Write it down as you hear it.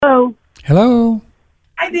Hello.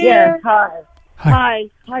 Hi there. Yes, hi. Hi.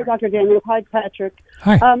 Hi, Dr. Daniel. Hi, Patrick.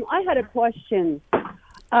 Hi. I had a question.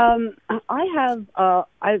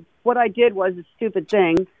 What I did was a stupid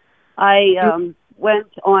thing. I went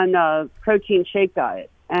on a protein shake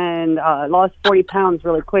diet and lost 40 pounds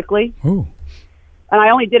really quickly. Ooh. And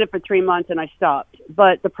I only did it for 3 months and I stopped.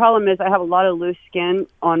 But the problem is I have a lot of loose skin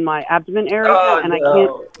on my abdomen area and I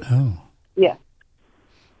can't. Oh. Yeah.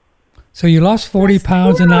 So you lost 40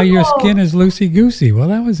 pounds and now your skin is loosey-goosey. Well,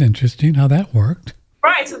 that was interesting how that worked.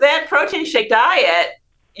 Right. So that protein shake diet,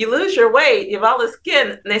 you lose your weight, you have all the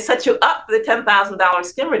skin, and they set you up for the $10,000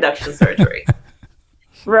 skin reduction surgery.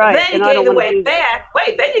 Right. Then you gain the weight back.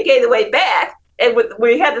 Wait, then you gain the weight back. And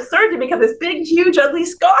when you had the surgery, become this big, huge, ugly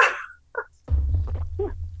scar.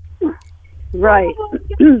 Right.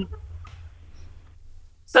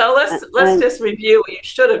 So let's just review what you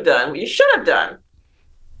should have done. What you should have done,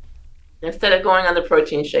 instead of going on the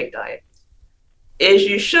protein shake diet, is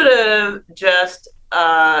you should have just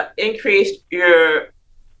increased the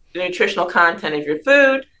nutritional content of your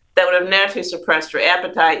food. That would have naturally suppressed your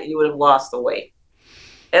appetite and you would have lost the weight.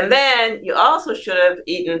 And then you also should have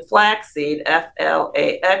eaten flaxseed,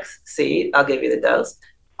 Flax seed. I'll give you the dose.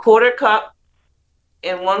 1/4 cup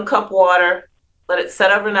in 1 cup water. Let it set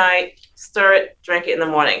overnight. Stir it. Drink it in the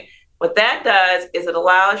morning. What that does is it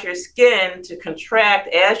allows your skin to contract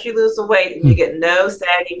as you lose the weight, and you get no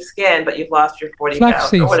sagging skin, but you've lost your 40 pounds.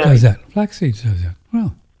 Flaxseed does that. Flaxseed does that.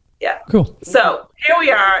 Well, yeah. Cool. So here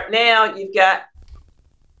we are. Now you've got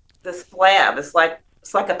this flab. It's like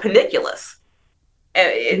a pedunculus. And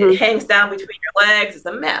it hangs down between your legs. It's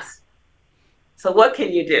a mess. So what can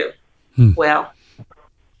you do? Well,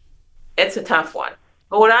 it's a tough one.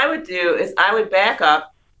 But what I would do is I would back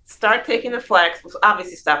up, start taking the flax.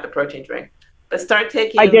 Obviously, stop the protein drink, but start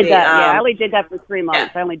taking. I did that. Yeah, I only did that for 3 months.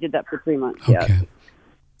 Yeah. I only did that for 3 months. Okay. Yeah.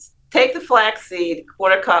 Take the flax seed,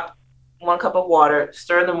 1/4 cup, 1 cup of water.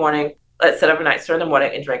 Stir in the morning. Let it sit overnight. Stir in the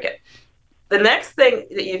morning and drink it. The next thing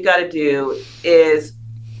that you've got to do is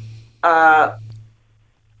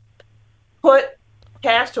put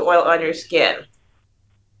castor oil on your skin.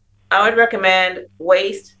 I would recommend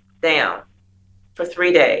waist down for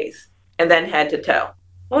 3 days and then head to toe.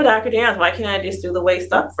 Well, Dr. Daniels, why can't I just do the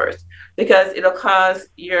waist up first? Because it'll cause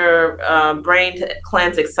your brain to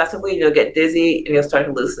cleanse excessively. You'll get dizzy and you'll start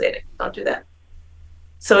hallucinating. Don't do that.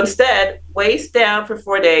 So instead, waist down for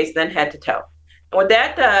 4 days, then head to toe. And what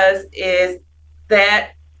that does is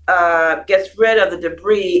that gets rid of the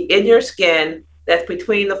debris in your skin that's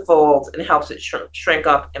between the folds and helps it shrink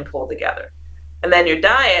up and pull together. And then your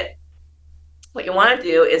diet, what you want to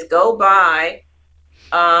do is go buy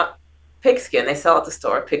pigskin. They sell at the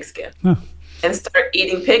store, pigskin. And start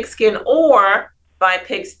eating pigskin, or buy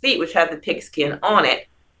pig's feet, which have the pigskin on it,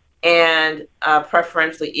 and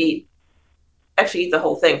preferentially eat the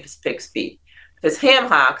whole thing if it's pig's feet. If it's ham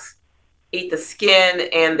hocks, eat the skin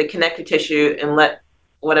and the connective tissue and let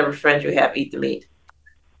whatever friends you have eat the meat.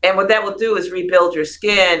 And what that will do is rebuild your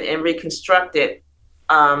skin and reconstruct it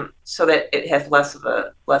so that it has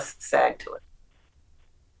less sag to it.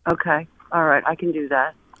 Okay. All right. I can do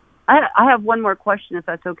that. I have one more question, if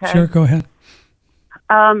that's okay. Sure, go ahead.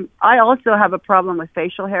 I also have a problem with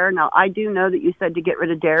facial hair. Now, I do know that you said to get rid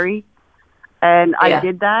of dairy, and I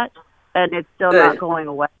did that, and it's still not going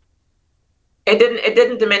away. It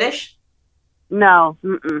didn't diminish? No.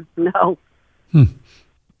 No.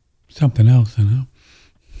 Something else, you know.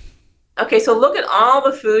 Okay, so look at all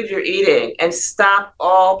the food you're eating and stop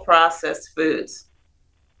all processed foods.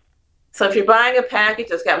 So if you're buying a package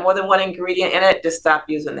that's got more than one ingredient in it, just stop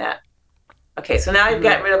using that. Okay, so now you've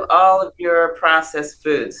gotten rid of all of your processed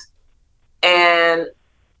foods. And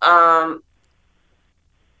the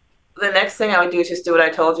next thing I would do is just do what I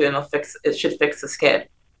told you, and it should fix the skin.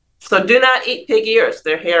 So do not eat pig ears.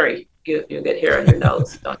 They're hairy. You'll get hair on your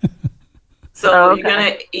nose. So you're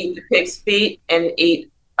going to eat the pig's feet and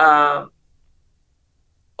eat or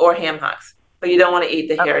ham hocks. But you don't want to eat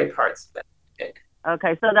the hairy parts.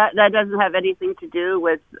 Okay, so that doesn't have anything to do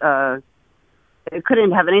with, it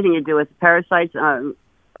couldn't have anything to do with parasites and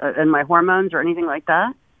my hormones or anything like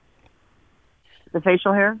that? The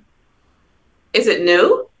facial hair? Is it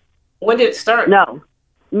new? When did it start? No,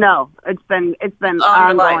 it's been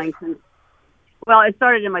ongoing since. Well, it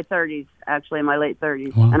started in my 30s, actually, in my late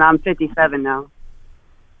 30s, and I'm 57 now.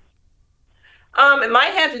 It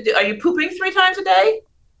might have to do. Are you pooping 3 times a day?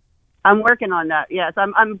 I'm working on that. Yes,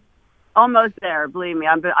 I'm almost there. Believe me,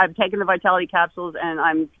 I've taken the Vitality capsules and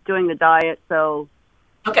I'm doing the diet. So.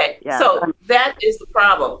 Okay, so that is the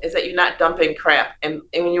problem, is that you're not dumping crap. And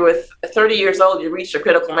when you were 30 years old, you reached your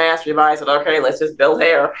critical mass, you realized that, okay, let's just build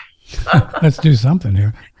hair. Let's do something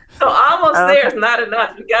here. So almost there is not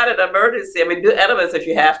enough. You got an emergency. I mean, do enemas if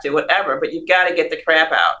you have to, whatever, but you've got to get the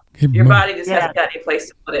crap out. Your body just hasn't got any place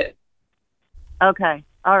to put it. Okay.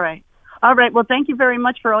 All right. All right. Well, thank you very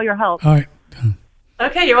much for all your help. All right.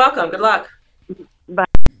 Okay, you're welcome. Good luck. Bye.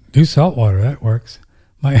 Do salt water. That works.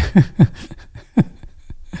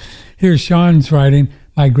 Here's Sean's writing.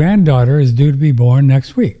 My granddaughter is due to be born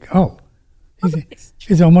next week. Oh,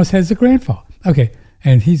 he's almost has a grandfather. Okay,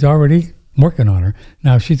 and he's already working on her.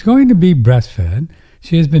 Now, she's going to be breastfed.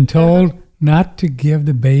 She has been told not to give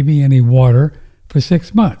the baby any water for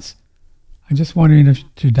 6 months. I'm just wondering if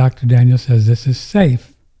Dr. Daniel says this is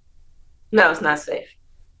safe. No, it's not safe.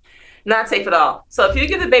 Not safe at all. So if you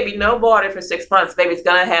give the baby no water for 6 months, the baby's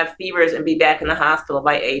going to have fevers and be back in the hospital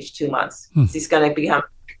by age 2 months. He's going to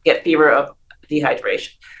get fever of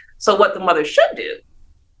dehydration. So what the mother should do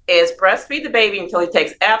is breastfeed the baby until he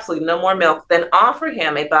takes absolutely no more milk, then offer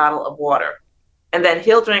him a bottle of water. And then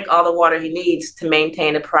he'll drink all the water he needs to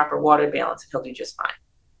maintain a proper water balance, and he'll do just fine.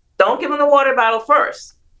 Don't give him the water bottle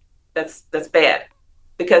first. That's bad,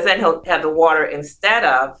 because then he'll have the water instead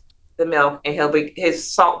of the milk, and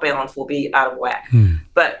his salt balance will be out of whack.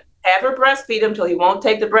 But have her breastfeed him until he won't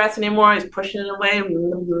take the breast anymore. He's pushing it away.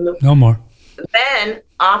 No more. Then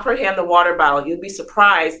offer him the water bottle. You'll be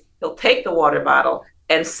surprised. He'll take the water bottle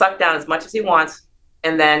and suck down as much as he wants,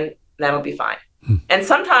 and then that'll be fine. And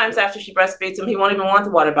sometimes after she breastfeeds him, he won't even want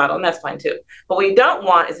the water bottle, and that's fine too. But what you don't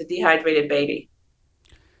want is a dehydrated baby.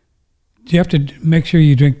 Do you have to make sure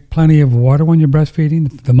you drink plenty of water when you're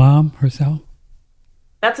breastfeeding, the mom herself?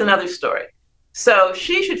 That's another story. So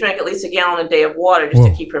she should drink at least a gallon a day of water just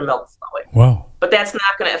to keep her milk flowing. Wow. But that's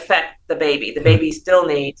not going to affect the baby. The baby still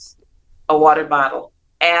needs a water bottle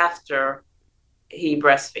after he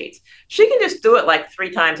breastfeeds. She can just do it like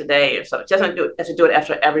 3 times a day or so. She doesn't have to do it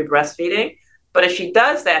after every breastfeeding. But if she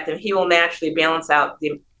does that, then he will naturally balance out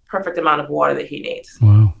the perfect amount of water that he needs.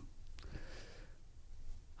 Wow.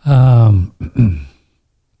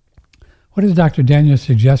 What does Dr. Daniel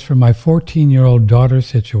suggest for my 14-year-old daughter's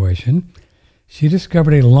situation? She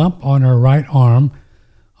discovered a lump on her right arm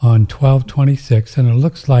on 12/26, and it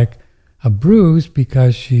looks like a bruise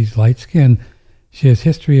because she's light-skinned. She has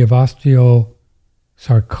history of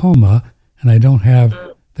osteosarcoma, and I don't have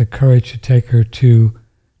the courage to take her to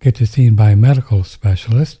get to seen by a medical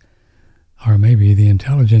specialist, or maybe the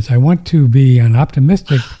intelligence. I want to be an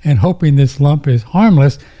optimistic and hoping this lump is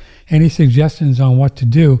harmless. Any suggestions on what to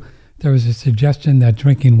do? There was a suggestion that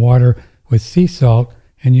drinking water with sea salt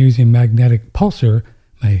and using magnetic pulsar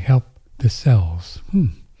may help the cells. All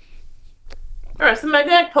right, so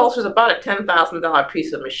magnetic pulsar is about a $10,000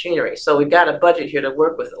 piece of machinery, so we've got a budget here to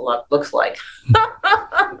work with, it looks like.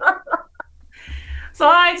 So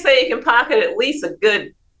I'd say you can pocket at least a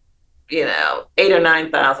good, 8,000 or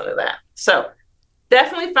 9,000 of that. So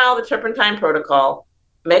definitely follow the turpentine protocol.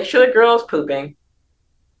 Make sure the girl's pooping.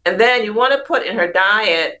 And then you want to put in her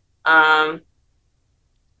diet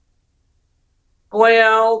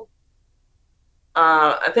boiled,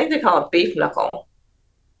 I think they call it beef knuckle.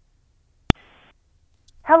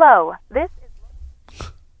 Hello, this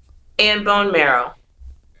is... And bone marrow.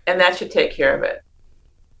 And that should take care of it.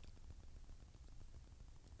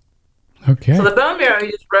 Okay. So the bone marrow,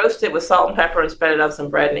 you just roast it with salt and pepper and spread it on some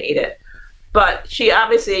bread and eat it. But she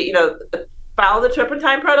obviously, follow the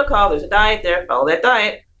turpentine protocol. There's a diet there. Follow that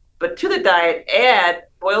diet. But to the diet, add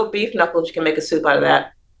boiled beef knuckles. You can make a soup out of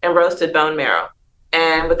that, and roasted bone marrow.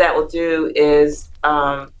 And what that will do is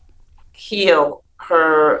heal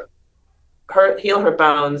her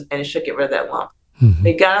bones, and it should get rid of that lump. Mm-hmm.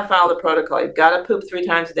 You got to follow the protocol. You've got to poop 3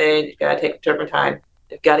 times a day. You've got to take turpentine.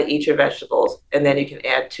 You've got to eat your vegetables, and then you can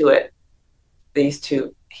add to it these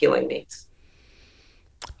 2 healing meats.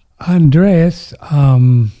 Andreas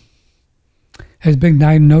has been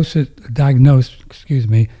diagnosed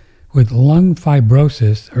with lung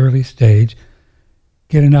fibrosis, early stage,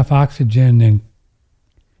 get enough oxygen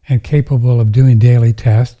and capable of doing daily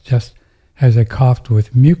tests, just has a cough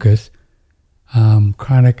with mucus,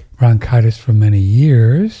 chronic bronchitis for many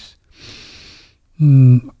years.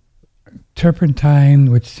 Turpentine,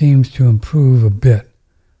 which seems to improve a bit.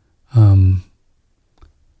 No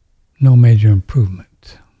major improvement.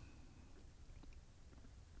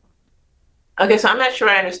 Okay, so I'm not sure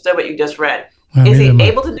I understood what you just read. Well, is he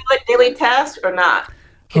able to do a daily test or not?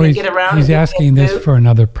 Can he get around? He's asking this for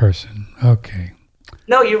another person. Okay.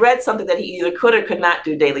 No, you read something that he either could or could not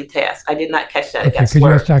do daily tasks. I did not catch that. Okay, could you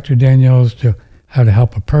ask Dr. Daniels how to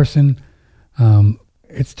help a person?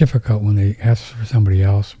 It's difficult when they ask for somebody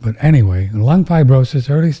else. But anyway, lung fibrosis,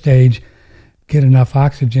 early stage, get enough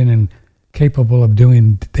oxygen and they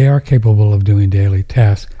are capable of doing daily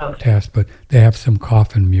tasks, but they have some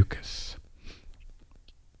cough and mucus.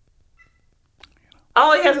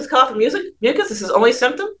 All he has is cough and mucus. This is his only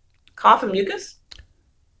symptom? Cough and mucus?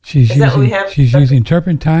 She's using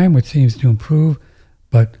turpentine, which seems to improve,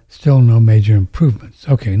 but still no major improvements.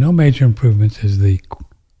 Okay, no major improvements is the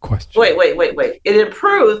question. Wait. It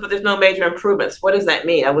improves, but there's no major improvements. What does that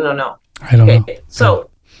mean? I don't know. I don't know. So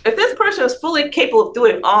if this person is fully capable of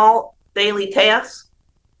doing all daily tasks,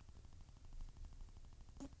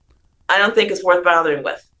 I don't think it's worth bothering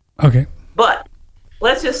with. Okay. But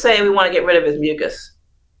let's just say we want to get rid of his mucus.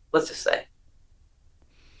 Let's just say.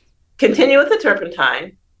 Continue with the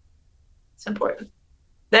turpentine. It's important.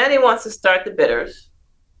 Then he wants to start the bitters.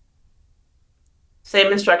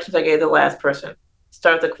 Same instructions I gave the last person.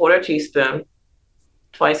 Start with a quarter teaspoon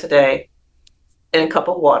twice a day in a cup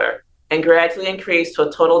of water and gradually increase to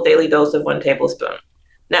a total daily dose of 1 tablespoon.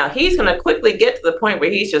 Now, he's going to quickly get to the point where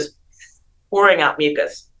he's just pouring out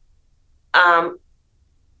mucus.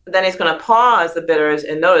 Then he's going to pause the bitters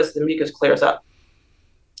and notice the mucus clears up.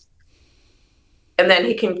 And then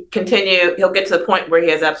he can continue. He'll get to the point where he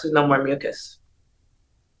has absolutely no more mucus.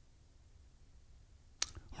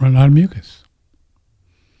 Run out of mucus.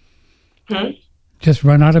 Just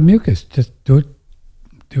run out of mucus. Just do it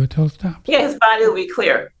till it stops. Yeah, his body will be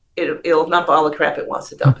clear. It'll dump all the crap it wants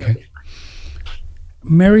to dump. Okay.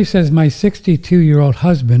 Mary says, my 62-year-old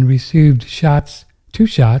husband received 2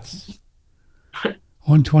 shots,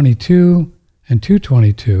 122 and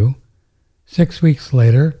 222. 6 weeks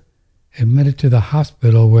later, admitted to the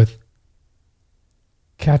hospital with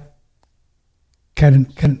catatonia.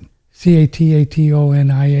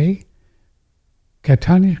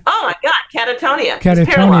 Catatonia? Oh my God, catatonia.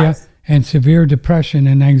 Catatonia and severe depression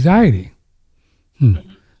and anxiety.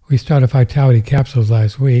 We started Vitality capsules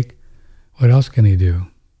last week. What else can he do?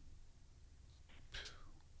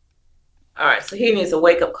 All right, so he needs a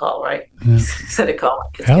wake-up call, right? Yeah. Send a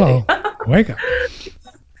call. Hello, wake up.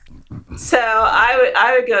 So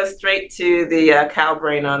I would go straight to the cow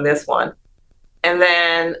brain on this one. And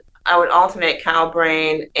then I would alternate cow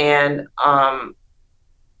brain and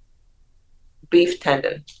beef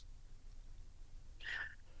tendon.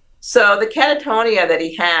 So the catatonia that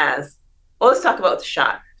he has, well, let's talk about the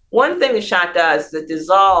shot. One thing the shot does is it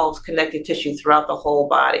dissolves connective tissue throughout the whole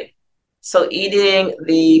body. So eating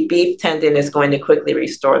the beef tendon is going to quickly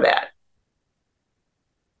restore that.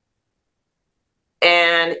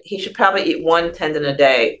 And he should probably eat 1 tendon a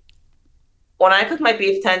day. When I cook my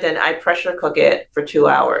beef tendon, I pressure cook it for 2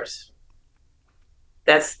 hours.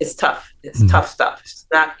 It's tough. It's tough stuff. It's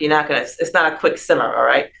not a quick simmer, all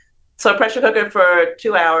right? So I pressure cook it for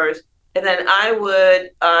 2 hours, and then I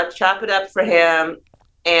would chop it up for him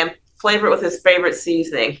and flavor it with his favorite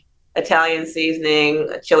seasoning, Italian seasoning,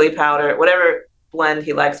 chili powder, whatever blend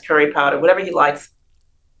he likes, curry powder, whatever he likes.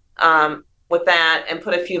 With that, and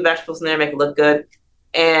put a few vegetables in there, make it look good,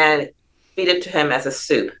 and feed it to him as a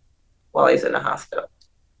soup while he's in the hospital.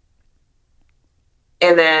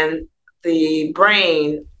 And then the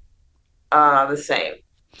brain, the same.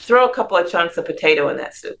 Throw a couple of chunks of potato in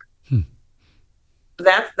that soup.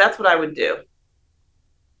 That's what I would do.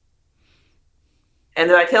 And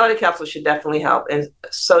the Vitality capsule should definitely help, and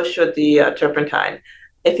so should the turpentine.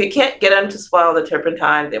 If you can't get them to swallow the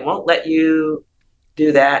turpentine, they won't let you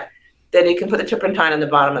do that. Then you can put the turpentine on the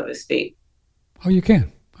bottom of his feet. Oh, you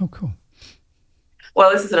can? Oh, cool.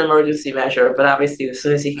 Well, this is an emergency measure, but obviously as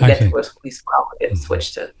soon as he can get to us, we swallow it and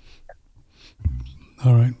switch to.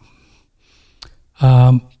 All right.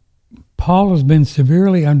 Paul has been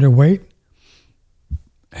severely underweight,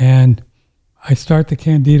 and I start the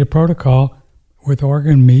Candida protocol with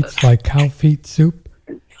organ meats like cow feet soup,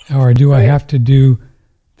 or do I have to do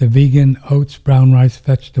the vegan oats, brown rice,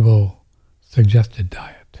 vegetable suggested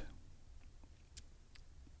diet?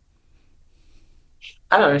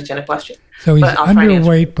 I don't understand the question. So he's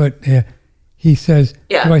underweight, but he says,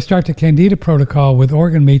 do I start the Candida protocol with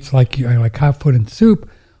organ meats like cow foot and soup,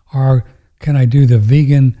 or can I do the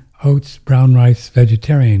vegan oats, brown rice,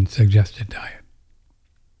 vegetarian suggested diet?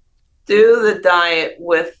 Do the diet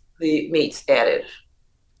with the meats added.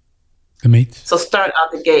 The meats? So start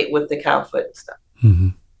out the gate with the cow foot and stuff. Mm-hmm.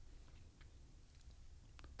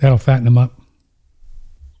 That'll fatten them up.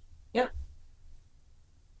 Yeah.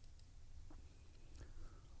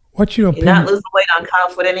 What's your opinion? You're not losing weight on cow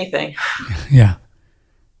foot anything. Yeah.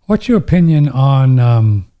 What's your opinion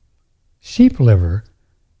on sheep liver?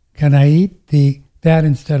 Can I eat that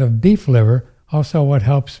instead of beef liver? Also, what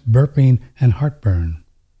helps burping and heartburn?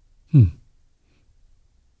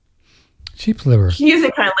 Sheep's liver. You can use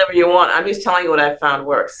any kind of liver you want. I'm just telling you what I've found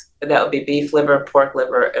works. And that would be beef liver, pork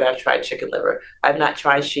liver, and I've tried chicken liver. I've not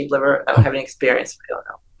tried sheep liver. I don't have any experience. I don't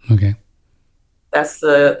know. Okay. That's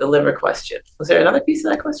the liver question. Was there another piece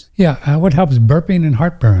of that question? Yeah. What helps burping and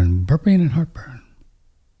heartburn? Burping and heartburn.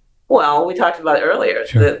 Well, we talked about it earlier.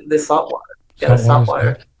 Sure. The salt water. Yeah, the salt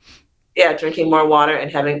water. Good. Yeah, drinking more water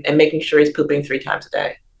and making sure he's pooping 3 times a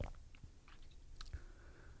day.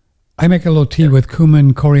 I make a little tea with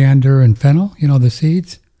cumin, coriander, and fennel. You know, the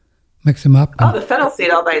seeds. Mix them up. Oh, the fennel seed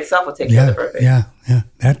all by itself will take care of the burping. Yeah.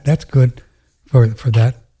 That's good for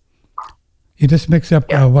that. You just mix up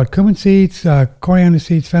cumin seeds, coriander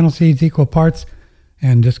seeds, fennel seeds, equal parts,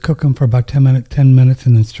 and just cook them for about 10 minutes,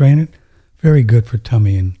 and then strain it. Very good for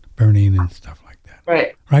tummy and burning and stuff like that.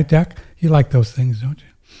 Right. Right, Dak? You like those things, don't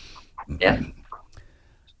you? Yeah.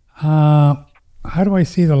 How do I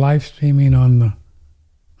see the live streaming on the...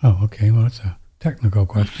 Oh, okay. Well, it's a technical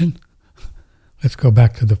question. Let's go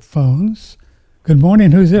back to the phones. Good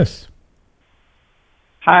morning. Who's this?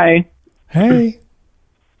 Hi. Hey.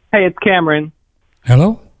 Hey, it's Cameron.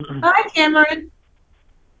 Hello? Hi, Cameron.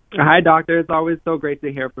 Hi, doctor. It's always so great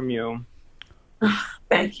to hear from you.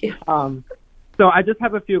 Thank you. So I just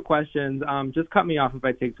have a few questions. Just cut me off if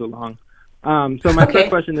I take too long. So my first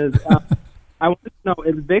question is, I want to know,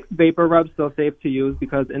 is Vicks Vapor Rub still safe to use?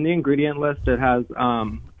 Because in the ingredient list, it has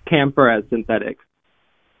camphor as synthetic.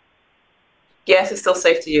 Yes, it's still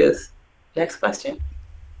safe to use. Next question.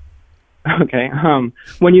 Okay.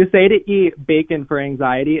 When you say to eat bacon for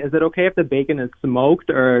anxiety, is it okay if the bacon is smoked,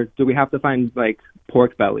 or do we have to find like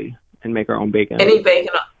pork belly and make our own bacon? Any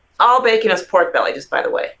bacon, all bacon is pork belly, just by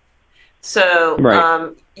the way. So,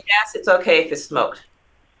 right. Yes, it's okay if it's smoked.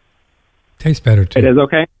 Tastes better too. It is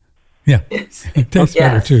okay? Yeah. Yes. It tastes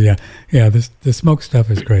better too, yeah. Yeah, the smoked stuff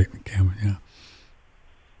is great, Cameron, yeah.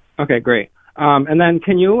 Okay, great. And then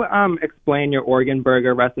can you explain your organ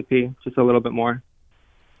burger recipe just a little bit more?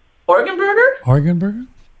 Organ burger? Organ burger?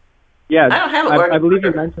 Yeah. I don't have an organ I believe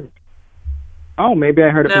burger. you mentioned. Oh, maybe I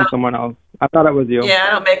heard it from someone else. I thought it was you. Yeah,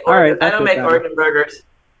 I don't make organ burgers.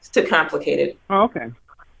 It's too complicated. Oh, okay.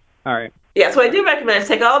 All right. Yeah, so what I do recommend is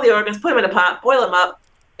take all the organs, put them in a pot, boil them up,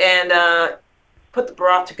 and put the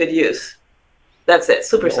broth to good use. That's it.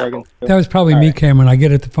 Super simple. That was probably me, Cameron. I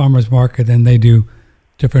get at the farmer's market, and they do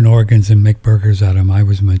different organs and make burgers out of them. I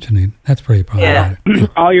was mentioning. That's pretty probably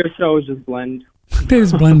it. All your shows just blend. They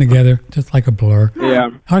just blend together, just like a blur. Yeah.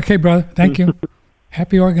 Okay, brother. Thank you.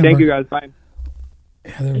 Happy organ Thank burger. you, guys. Bye.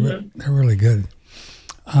 Yeah, they're really good.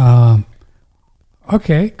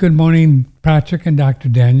 Okay. Good morning, Patrick and Dr.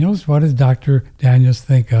 Daniels. What does Dr. Daniels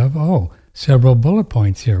think of? Oh, several bullet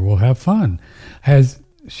points here. We'll have fun.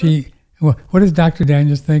 What does Dr.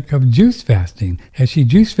 Daniels think of juice fasting? Has she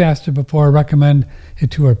juice fasted before? Recommend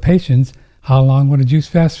it to her patients. How long would a juice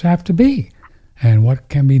fast have to be? And what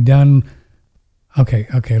can be done? Okay,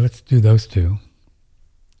 let's do those two.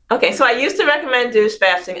 Okay, so I used to recommend juice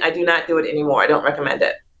fasting. I do not do it anymore. I don't recommend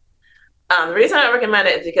it. The reason I don't recommend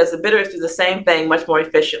it is because the bitters do the same thing much more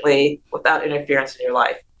efficiently without interference in your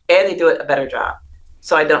life. And they do it a better job.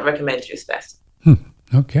 So I don't recommend juice fasting.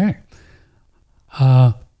 Okay.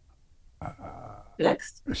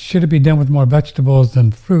 Next. Should it be done with more vegetables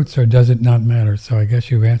than fruits, or does it not matter? So I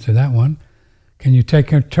guess you've answered that one. Can you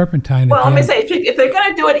take a turpentine? Well, let me say, if they're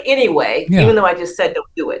going to do it anyway, even though I just said don't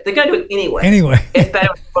do it, they're going to do it anyway. It's better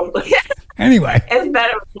it's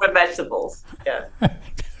better with more vegetables. Yeah.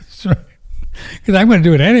 That's right. Because I'm going to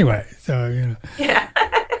do it anyway. So, Yeah.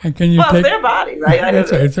 And can you it's their body, right?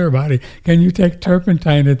 That's right. It's their body. Can you take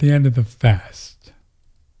turpentine at the end of the fast?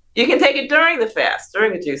 You can take it during the fast,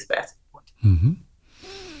 during the juice fast. Mm-hmm.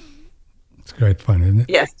 It's great fun, isn't it?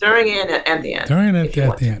 Yes, during and at the end. During and at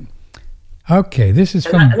the end. Okay, this is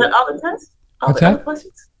from... Is that all the tests? What's that? All the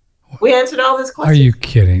questions? We answered all these questions. Are you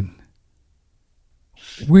kidding?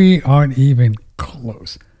 We aren't even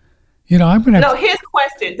close. I'm going to... No, his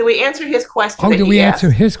question. Did we answer his question? Oh, did we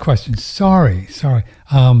answer his question? Sorry.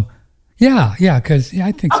 Yeah, because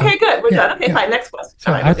I think so. Okay, good. We're done. Okay, fine. Next question.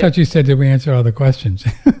 So I thought you said, did we answer all the questions?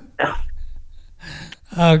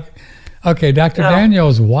 No. Okay, Dr.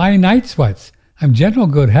 Daniels, why night sweats? I'm general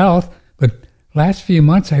good health, but last few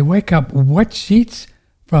months I wake up wet sheets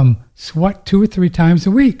from sweat 2 or 3 times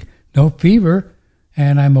a week. No fever,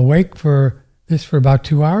 and I'm awake for about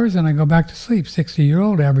 2 hours, and I go back to sleep.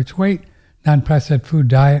 60-year-old, average weight, non-processed food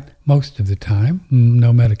diet most of the time,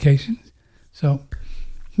 no medications. So,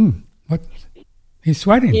 what? He's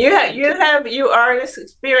sweating. You are in this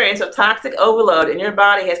experience of toxic overload, and your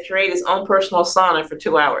body has created its own personal sauna for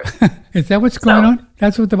 2 hours. Is that what's going on?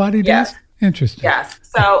 That's what the body does? Interesting. Yes.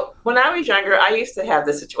 So when I was younger, I used to have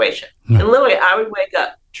this situation. No. And literally, I would wake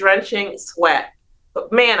up drenching sweat.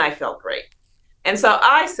 But man, I felt great. And so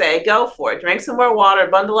I say, go for it. Drink some more water,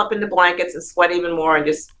 bundle up into blankets, and sweat even more, and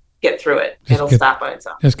just get through it. It'll stop on its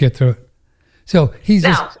own. Just get through it. So he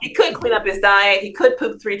could clean up his diet. He could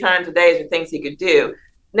poop 3 times a day. There are things he could do.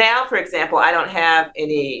 Now, for example, I don't have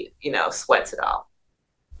any, sweats at all.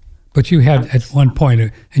 But you had at one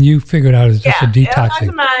point, and you figured out it was just a detoxing. I was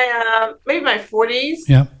in my maybe my 40s.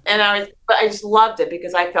 Yeah. And I just loved it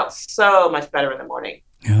because I felt so much better in the morning.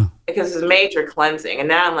 Yeah. Because it's major cleansing, and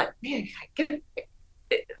now I'm like, man,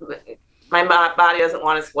 my body doesn't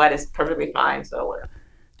want to sweat. It's perfectly fine. So whatever.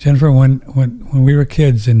 Jennifer, when we were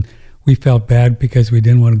kids and we felt bad because we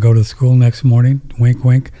didn't want to go to school next morning, wink,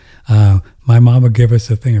 wink. My mom would give us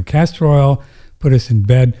a thing of castor oil, put us in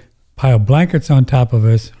bed, pile blankets on top of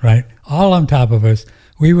us, right? All on top of us.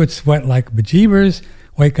 We would sweat like bejeebers,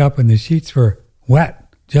 wake up and the sheets were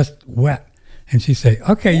wet, just wet. And she'd say,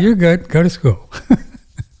 okay, you're good, go to school.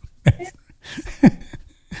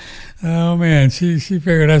 Oh man, she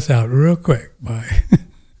figured us out real quick. Bye.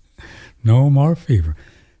 No more fever.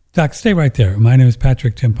 Doc, stay right there. My name is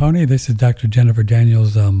Patrick Timpone. This is Dr. Jennifer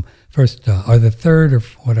Daniels' first, or the third, or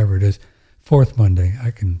whatever it is, fourth Monday.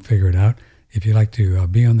 I can figure it out. If you'd like to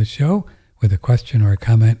be on the show with a question or a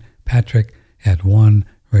comment,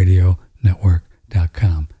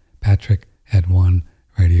 patrick@oneradionetwork.com.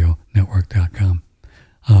 patrick@oneradionetwork.com.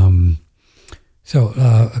 So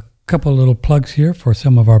a couple little plugs here for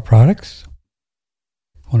some of our products.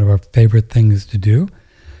 One of our favorite things to do.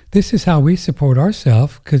 This is how we support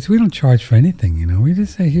ourselves because we don't charge for anything, We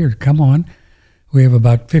just say, here, come on. We have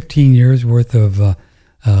about 15 years worth of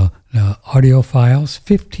audio files,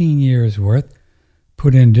 15 years worth,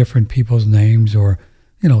 put in different people's names or,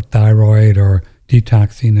 thyroid or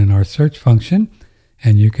detoxing in our search function,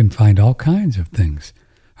 and you can find all kinds of things.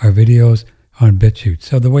 Our videos are on BitChute.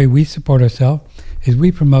 So the way we support ourselves is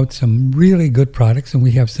we promote some really good products, and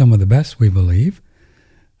we have some of the best, we believe.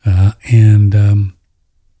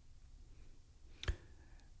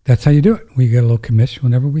 That's how you do it. We get a little commission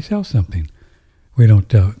whenever we sell something. We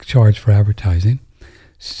don't charge for advertising.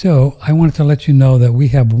 So I wanted to let you know that we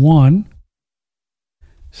have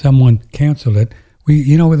someone canceled it. With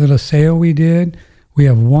a little sale we did, we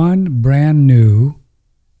have one brand new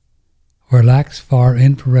Relax Far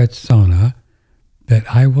infrared sauna that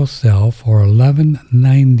I will sell for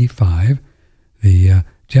 $11.95. The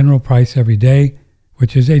general price every day,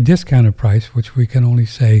 which is a discounted price, which we can only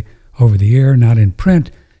say over the air, not in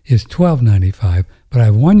print, is $12.95. But I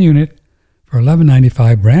have one unit for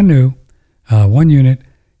 $11.95, brand new, one unit.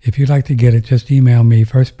 If you'd like to get it, just email me,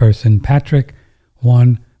 first person,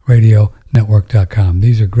 patrick@oneradionetwork.com.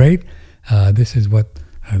 These are great. This is what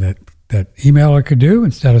that emailer could do.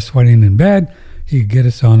 Instead of sweating in bed, you get a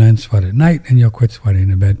sauna and sweat at night, and you'll quit sweating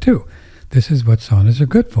in bed too. This is what saunas are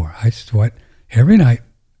good for. I sweat every night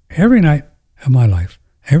of my life,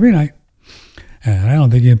 every night. And I don't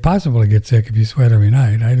think it's possible to get sick if you sweat every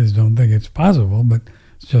night. I just don't think it's possible, but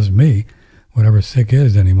it's just me. Whatever sick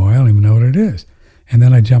is anymore, I don't even know what it is. And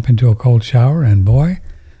then I jump into a cold shower, and boy,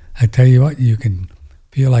 I tell you what, you can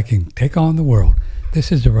feel like you can take on the world.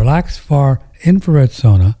 This is the Relax Far infrared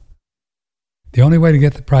sauna. The only way to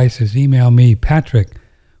get the price is email me,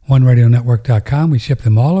 patrick@oneradionetwork.com. We ship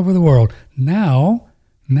them all over the world. Now,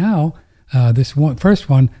 this first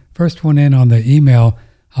one in on the email,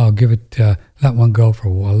 I'll give it, that one go for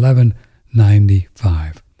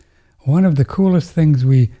 $11.95. One of the coolest things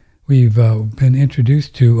we've been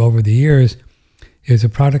introduced to over the years is a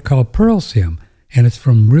product called Pearlsium, and it's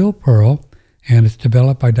from Real Pearl, and it's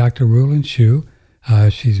developed by Dr. Rulin Shu.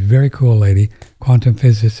 She's a very cool lady, quantum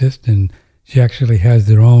physicist, and she actually has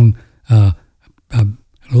their own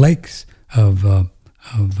lakes of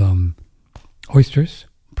oysters,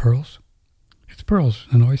 pearls. It's pearls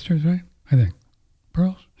and oysters, right? I think.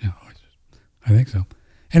 Pearls? Yeah, oysters. I think so.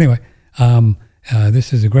 Anyway,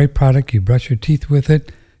 this is a great product. You brush your teeth with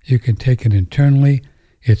it. You can take it internally.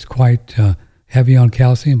 It's quite heavy on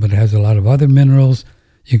calcium, but it has a lot of other minerals.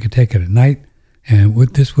 You can take it at night. And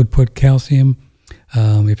this would put calcium,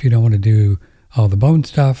 if you don't want to do all the bone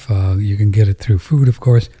stuff, you can get it through food, of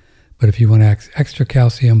course. But if you want extra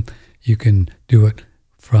calcium, you can do it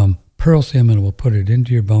from Pearlsium, and it will put it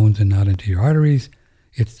into your bones and not into your arteries.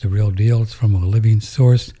 It's the real deal. It's from a living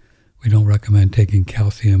source. We don't recommend taking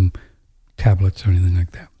calcium tablets or anything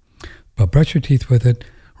like that. But brush your teeth with it,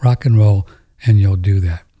 rock and roll, and you'll do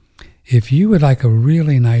that. If you would like a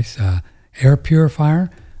really nice air purifier,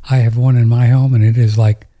 I have one in my home, and it is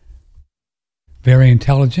like very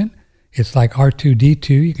intelligent. It's like R2-D2.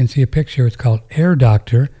 You can see a picture. It's called Air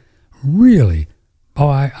Doctor. really,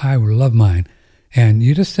 I love mine. And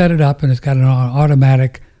you just set it up, and it's got an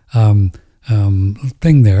automatic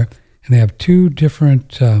thing there. And they have two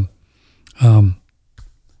different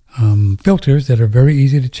filters that are very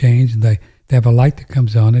easy to change. And they have a light that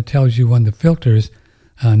comes on. It tells you when the filters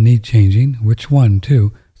need changing, which one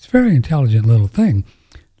too. It's a very intelligent little thing.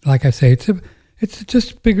 Like I say, it's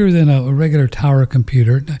just bigger than a regular tower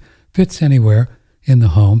computer. It fits anywhere in the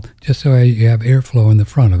home, just so you have airflow in the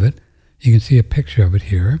front of it. You can see a picture of it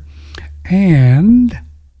here. And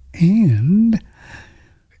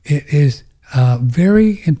it is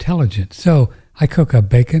very intelligent. So I cook up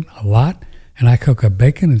bacon a lot, and I cook up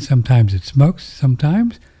bacon, and sometimes it smokes,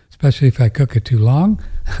 sometimes, especially if I cook it too long,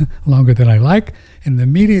 longer than I like. And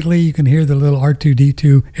immediately you can hear the little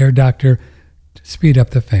R2-D2 air doctor speed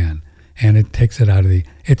up the fan, and it takes it out of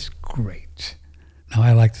it's great. Now,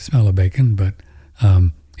 I like the smell of bacon, but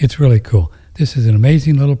it's really cool. This is an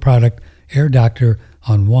amazing little product, Air Doctor,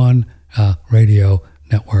 on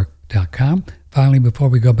OneRadioNetwork.com. Finally, before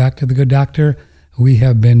we go back to the Good Doctor, we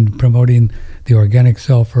have been promoting the organic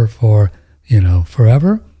sulfur for,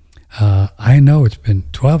 forever. I know it's been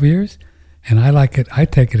 12 years, and I like it. I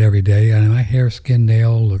take it every day, and my hair, skin,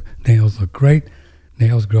 nails look great.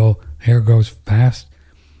 Nails grow, hair grows fast.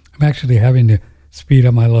 I'm actually having to speed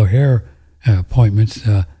up my low hair appointments,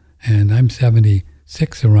 and I'm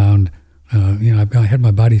 76 around. I've had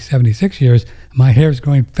my body 76 years. My hair is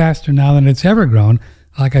growing faster now than it's ever grown.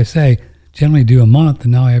 Like I say, generally do a month,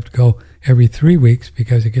 and now I have to go every 3 weeks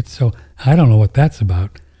because it gets so, I don't know what that's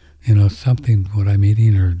about. Something, what I'm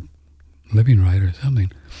eating or living right or something.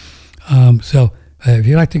 So if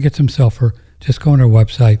you'd like to get some sulfur, just go on our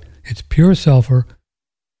website. It's pure sulfur.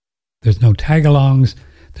 There's no tag-alongs.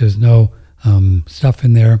 There's no stuff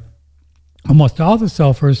in there. Almost all the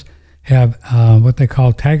sulfurs have what they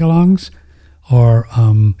call tag-alongs or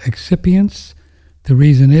excipients. The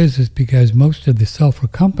reason is because most of the sulfur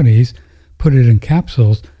companies put it in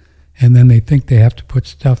capsules, and then they think they have to put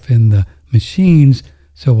stuff in the machines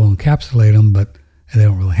so we'll encapsulate them, but they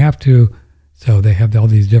don't really have to. So they have all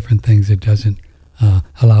these different things that doesn't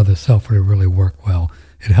allow the sulfur to really work well.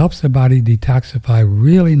 It helps the body detoxify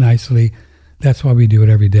really nicely. That's why we do it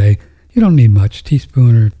every day. You don't need much,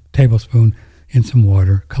 teaspoon or tablespoon in some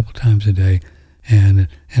water a couple times a day. And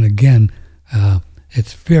again,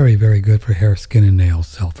 it's very, very good for hair, skin, and nails,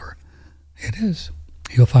 sulfur. It is.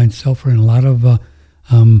 You'll find sulfur in a lot of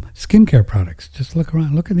skincare products. Just look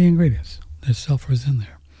around. Look at the ingredients. There's sulfurs in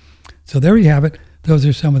there. So there you have it. Those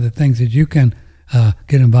are some of the things that you can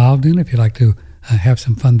get involved in if you like to have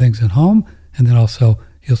some fun things at home. And then also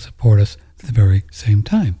you'll support us at the very same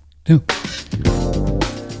time, too.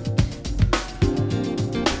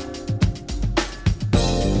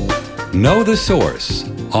 Know the Source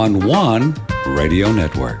on One Radio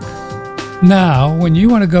Network. Now, when you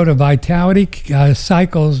want to go to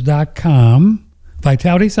vitalitycycles.com,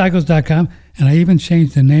 vitalitycycles.com, and I even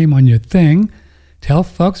changed the name on your thing, tell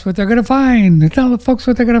folks what they're going to find. Tell the folks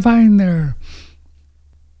what they're going to find there.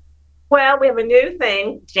 Well, we have a new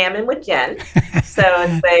thing, Jamming with Jen. So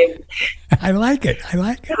it's I like it.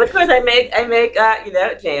 Of course, I make Jamming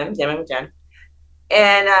with Jen.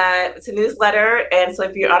 And it's a newsletter. And so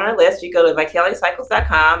if you're on our list, you go to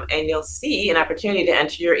vitalitycycles.com and you'll see an opportunity to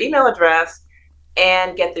enter your email address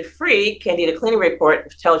and get the free Candida cleaning report,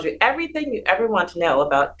 which tells you everything you ever want to know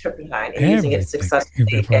about turpentine and using it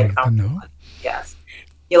successfully and confidently. Yes.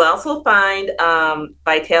 You'll also find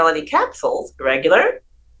Vitality capsules, regular,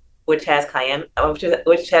 which has cayenne,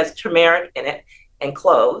 which has turmeric in it, and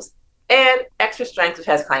cloves, and extra strength, which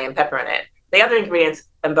has cayenne pepper in it. The other ingredients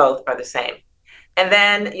in both are the same. And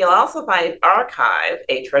then you'll also find an archive,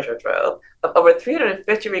 a treasure trove, of over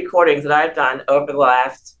 350 recordings that I've done over the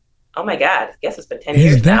last, oh my God, I guess it's been 10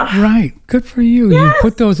 years now. Is that right? Good for you. Yes. You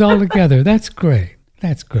put those all together. That's great.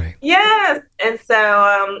 Yes. And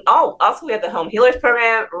so, also we have the Home Healers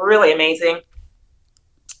Program, really amazing.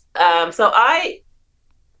 So I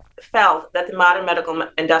felt that the modern medical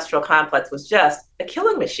industrial complex was just a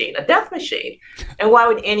killing machine, a death machine. And why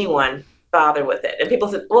would anyone bother with it? And people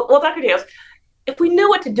said, well Dr. Dios, if we knew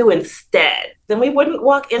what to do instead, then we wouldn't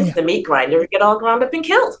walk into the meat grinder and get all ground up and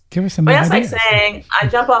killed. Give us some ideas. That's like saying I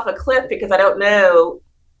jump off a cliff because I don't know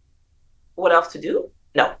what else to do.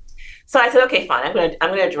 No. So I said, okay, fine. I'm going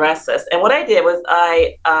to address this. And what I did was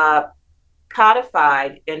I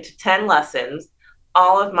codified into 10 lessons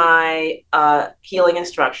all of my healing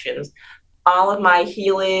instructions, all of my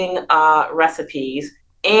healing recipes,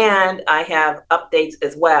 and I have updates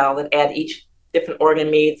as well that add each different organ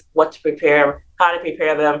meats, what to prepare, how to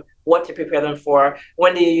prepare them, what to prepare them for,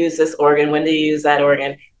 when do you use this organ, when do you use that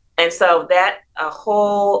organ. And so that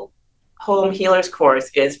whole home healers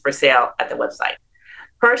course is for sale at the website.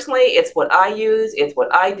 Personally, it's what I use, it's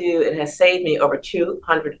what I do, and has saved me over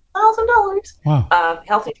 $200,000 Wow.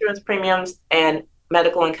 health insurance premiums and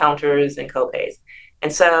medical encounters and copays.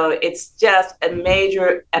 And so it's just a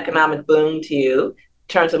major economic boom to you in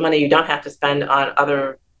terms of money you don't have to spend on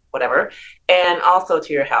other whatever, and also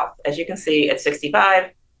to your health. As you can see, at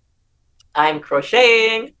 65, I'm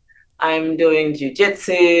crocheting, I'm doing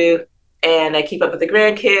jujitsu, and I keep up with the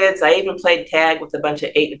grandkids. I even played tag with a bunch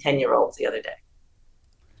of 8 and 10-year-olds the other day.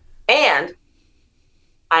 And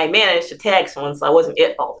I managed to tag someone, so I wasn't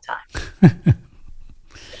it all the time.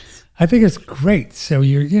 I think it's great. So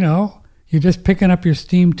you're just picking up your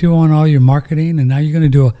steam too on all your marketing, and now you're going to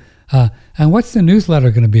do and what's the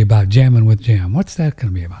newsletter going to be about? Jamming with Jam. What's that going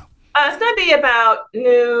to be about? It's going to be about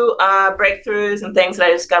new breakthroughs and things that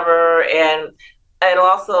I discover, and it'll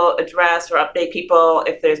also address or update people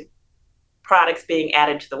if there's products being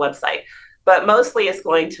added to the website. But mostly it's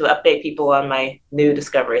going to update people on my new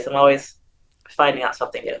discoveries. I'm always finding out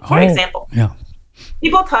something new. For example,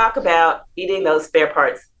 people talk about eating those spare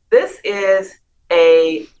parts. This is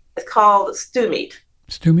it's called stew meat.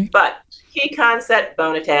 Stew meat? But key concept,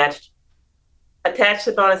 bone attached. Attached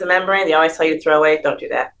to the bone is a membrane. They always tell you to throw away. Don't do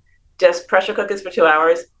that. Just pressure cook this for 2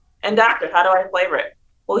 hours. And doctor, how do I flavor it?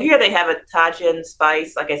 Well, here they have a Tajin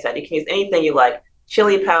spice. Like I said, you can use anything you like.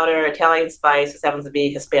 Chili powder, Italian spice, this happens to be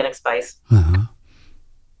Hispanic spice. Uh-huh.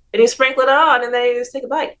 And you sprinkle it on, and then you just take a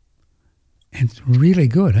bite. It's really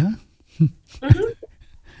good, huh? Mm-hmm.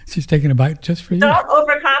 She's taking a bite just for you. Don't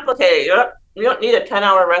overcomplicate it. You don't need a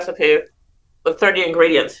 10-hour recipe with 30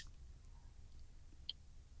 ingredients.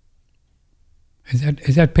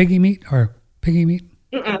 Is that piggy meat or piggy meat?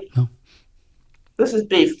 Mm-mm. No. This is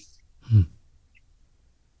beef.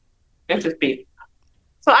 This is beef.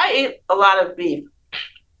 So I eat a lot of beef.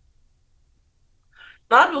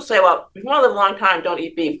 A lot of people say, well, if you want to live a long time, don't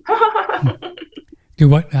eat beef. Do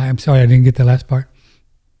what? I'm sorry, I didn't get the last part.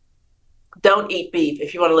 Don't eat beef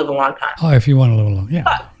if you want to live a long time. Oh, if you want to live a long, yeah.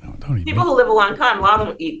 But no, don't eat people meat. who live a long time, a lot of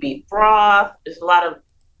them eat beef broth. There's a lot of,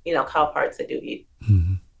 cow parts they do eat.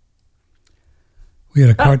 Mm-hmm. We had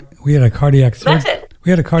a cardiac surgery. That's it.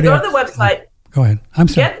 We had a cardiac. Go to the website. Go ahead. I'm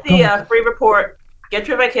sorry. Get the free report. Get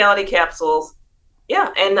your Vitality capsules.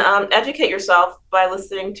 Yeah, and educate yourself by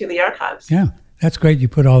listening to the archives. Yeah, that's great. You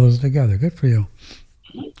put all those together. Good for you.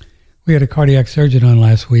 We had a cardiac surgeon on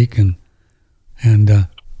last week, and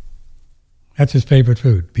that's his favorite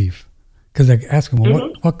food, beef. Because I asked him,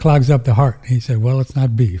 well, what clogs up the heart? He said, well, it's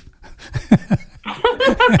not beef.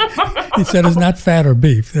 He said, it's not fat or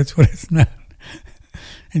beef. That's what it's not.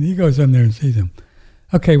 And he goes in there and sees him.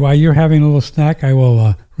 Okay, while you're having a little snack, I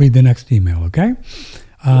will read the next email, okay?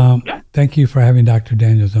 Thank you for having Dr.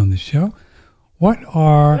 Daniels on the show. What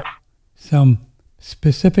are some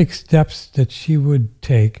specific steps that she would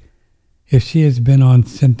take if she has been on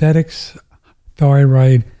synthetic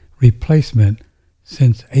thyroid replacement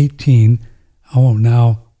since 18,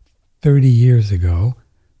 now 30 years ago,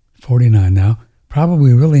 49 now,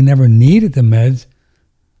 probably really never needed the meds.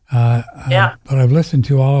 But I've listened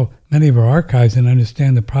to many of our archives and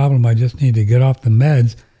understand the problem. I just need to get off the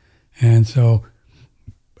meds. And so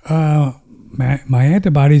my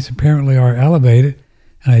antibodies apparently are elevated,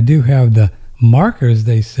 and I do have the markers,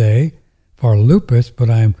 they say, for lupus, but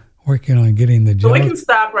I'm working on getting the So we can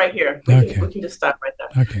stop right here. We can just stop right there.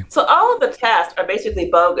 Okay. So all of the tests are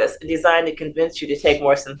basically bogus and designed to convince you to take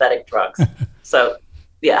more synthetic drugs. So,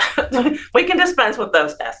 yeah, we can dispense with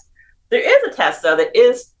those tests. There is a test, though, that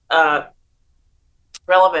is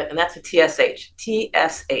relevant, and that's a TSH.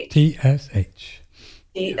 TSH.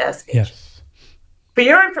 Yes. For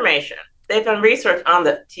your information, they've done research on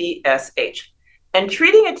the TSH. And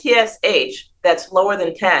treating a TSH that's lower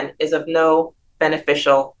than 10 is of no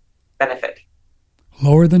beneficial benefit.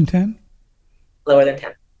 Lower than 10? Lower than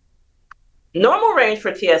 10. Normal range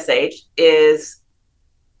for TSH is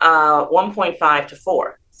 1.5 to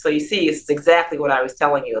 4. So you see, it's exactly what I was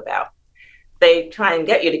telling you about. They try and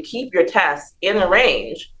get you to keep your tests in a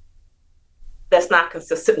range that's not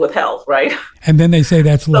consistent with health, right? And then they say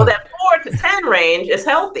that's low. So that 4 to 10 range is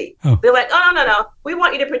healthy. Oh. They're like, oh, no. We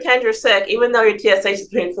want you to pretend you're sick, even though your TSH is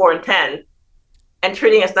between 4 and 10, and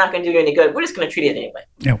treating it's not going to do you any good. We're just going to treat it anyway.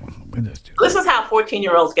 Yeah, we'll just do This is how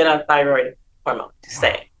 14-year-olds get on thyroid hormone, to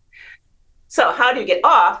say. So how do you get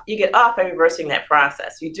off? You get off by reversing that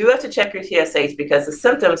process. You do have to check your TSH because the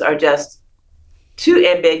symptoms are just too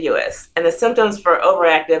ambiguous, and the symptoms for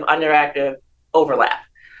overactive, underactive overlap.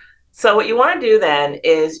 So what you want to do then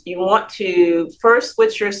is you want to first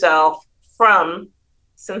switch yourself from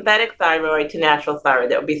synthetic thyroid to natural thyroid.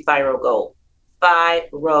 That would be Thyrogold.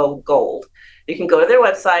 Thyrogold. You can go to their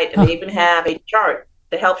website, and they even have a chart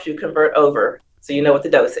that helps you convert over, so you know what the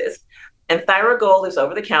dose is. And Thyrogold is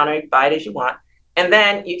over the counter. You buy it as you want, and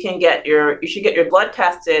then you should get your blood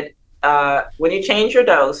tested when you change your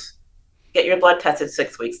dose. Get your blood tested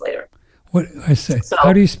 6 weeks later. What I say? So,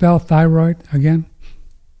 how do you spell thyroid again?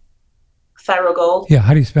 Thyrogold. Yeah,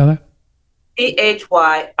 how do you spell that?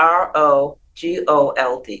 Thyrogold.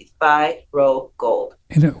 Thyrogold.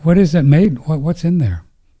 And what is it made? What's in there?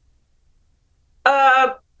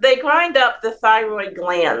 They grind up the thyroid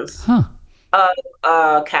glands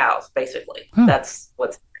of cows, basically. That's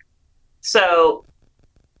what's in there. So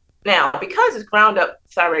now, because it's ground up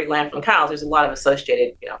thyroid gland from cows, there's a lot of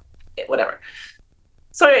associated, whatever.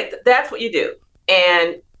 So that's what you do.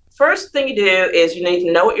 And first thing you do is you need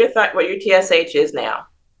to know what your TSH is now.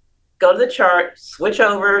 Go to the chart, switch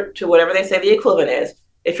over to whatever they say the equivalent is.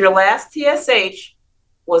 If your last TSH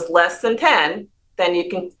was less than 10, then you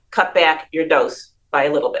can cut back your dose by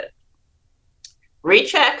a little bit.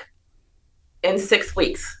 Recheck in 6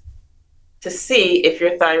 weeks to see if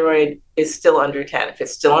your thyroid is still under 10. If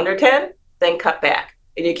it's still under 10, then cut back.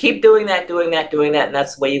 And you keep doing that, and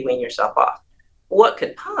that's the way you wean yourself off. What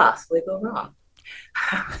could possibly go wrong?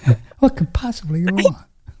 What could possibly go wrong?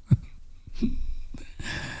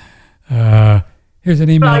 Here's an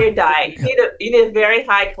email. Your diet. You need a very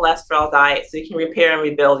high cholesterol diet so you can repair and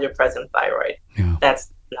rebuild your present thyroid. Yeah.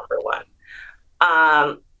 That's number one.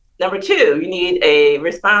 Number two, you need a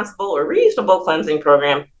responsible or reasonable cleansing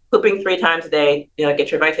program. Pooping 3 times a day.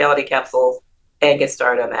 Get your Vitality capsules and get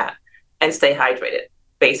started on that, and stay hydrated,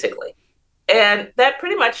 basically. And that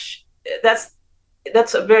pretty much that's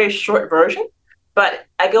a very short version. But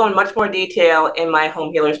I go in much more detail in my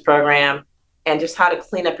Home Healers program and just how to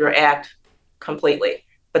clean up your act completely.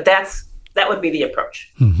 But that would be the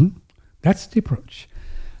approach. Mm-hmm. That's the approach.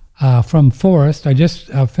 From Forrest, I just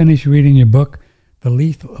finished reading your book, The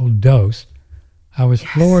Lethal Dose. I was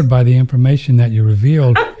floored by the information that you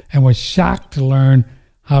revealed and was shocked to learn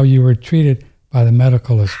how you were treated by the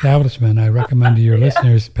medical establishment. I recommend to your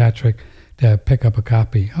listeners, Patrick, to pick up a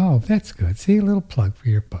copy. Oh, that's good. See, a little plug for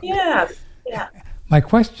your book. Yes. Yeah. My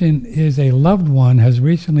question is, a loved one has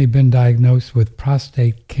recently been diagnosed with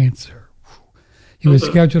prostate cancer. He was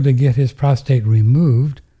scheduled to get his prostate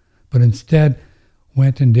removed, but instead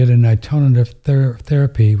went and did an alternative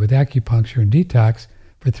therapy with acupuncture and detox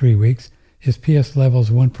for 3 weeks. His PS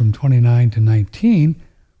levels went from 29 to 19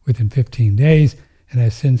 within 15 days and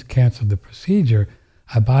has since canceled the procedure.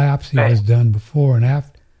 A biopsy was done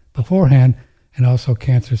beforehand, and also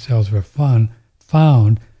cancer cells were found.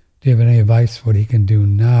 Do you have any advice what he can do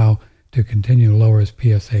now to continue to lower his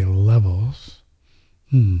PSA levels?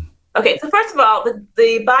 Okay, so first of all,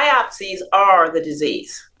 the biopsies are the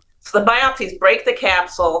disease. So the biopsies break the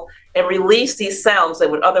capsule and release these cells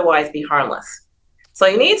that would otherwise be harmless. So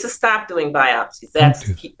he needs to stop doing biopsies.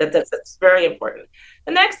 That's very important.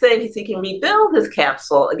 The next thing is he can rebuild his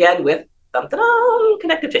capsule again with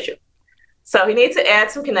connective tissue. So he needs to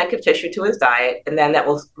add some connective tissue to his diet, and then that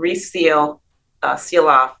will seal off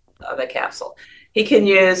the capsule. He can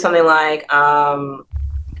use something like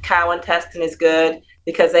cow intestine is good,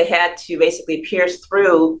 because they had to basically pierce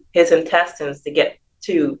through his intestines to get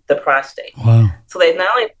to the prostate. Wow. So they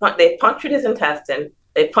punctured his intestine,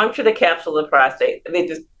 they punctured the capsule of the prostate.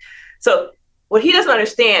 So what he doesn't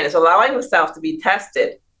understand is allowing himself to be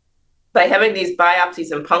tested by having these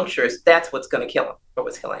biopsies and punctures. That's what's going to kill him, or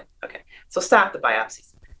what's killing him. Okay, so stop the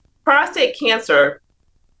biopsies. Prostate cancer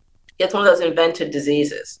is one of those invented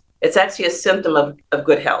diseases. It's actually a symptom of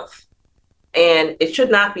good health, and it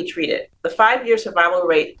should not be treated. The 5-year survival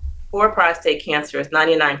rate for prostate cancer is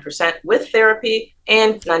 99% with therapy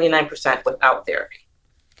and 99% without therapy.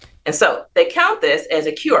 And so they count this as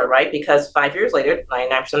a cure, right? Because 5 years later,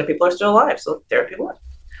 99% of people are still alive, so therapy works.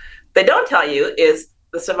 They don't tell you is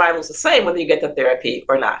the survival is the same whether you get the therapy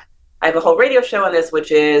or not. I have a whole radio show on this,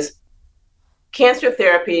 which is cancer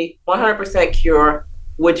therapy, 100% cure,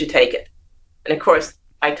 would you take it? And of course,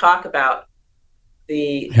 I talk about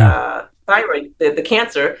the thyroid, the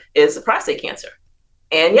cancer is the prostate cancer.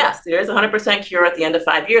 And yes, there is 100% cure at the end of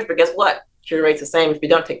 5 years, but guess what? Cure rate's the same if you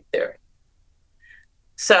don't take the therapy.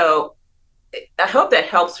 So I hope that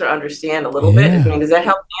helps her understand a little bit. I mean, does that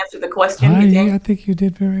help answer the question? I think you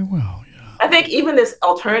did very well. Yeah. I think even this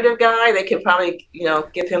alternative guy, they could probably,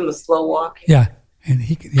 give him the slow walk. Yeah. And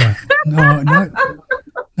he,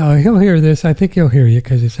 no, he'll hear this. I think he'll hear you,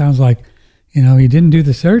 because it sounds like, he didn't do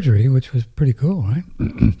the surgery, which was pretty cool, right?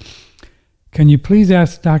 Can you please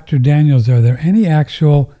ask Dr. Daniels, are there any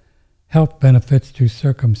actual health benefits to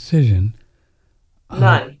circumcision?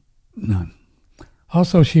 None. None.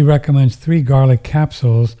 Also, she recommends 3 garlic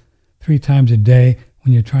capsules 3 times a day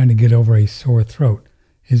when you're trying to get over a sore throat.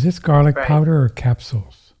 Is this garlic powder or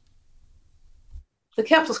capsules? The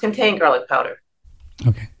capsules contain garlic powder.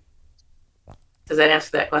 Okay. Does that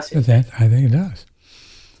answer that question? I think it does.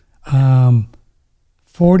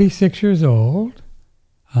 46 years old,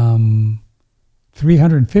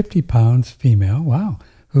 350 pounds, female, wow,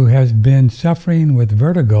 who has been suffering with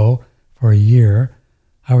vertigo for a year.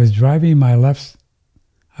 I was driving, my left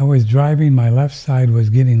side was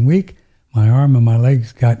getting weak. My arm and my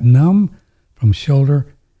legs got numb from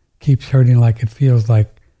shoulder, keeps hurting like it feels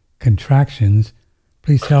like contractions.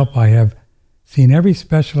 Please help. I have seen every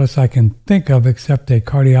specialist I can think of except a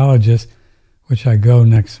cardiologist, which I go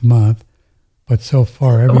next month. But so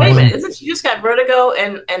far, everyone... Wait a minute, isn't she just got vertigo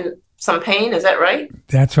and some pain? Is that right?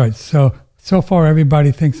 That's right. So far,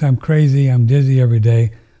 everybody thinks I'm crazy. I'm dizzy every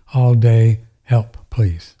day, all day. Help,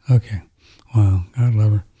 please. Okay. Wow. God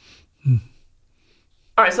love her.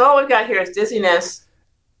 All right, so all we've got here is dizziness.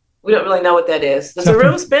 We don't really know what that is. Does the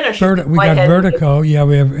room spin or we got vertigo. Yeah,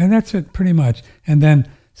 we have, and that's it pretty much. And then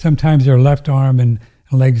sometimes their left arm and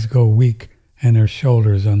legs go weak and their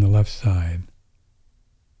shoulders on the left side.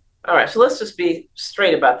 All right, so let's just be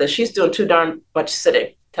straight about this. She's doing too darn much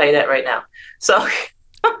sitting. Tell you that right now. So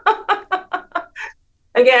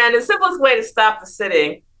again, the simplest way to stop the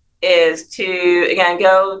sitting is to, again,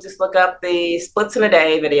 go just look up the splits in a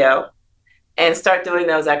day video and start doing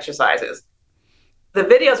those exercises. The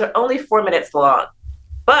videos are only 4 minutes long.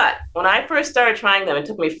 But when I first started trying them, it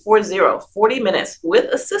took me 40 minutes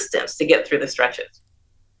with assistance to get through the stretches.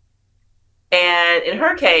 And in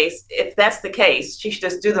her case, if that's the case, she should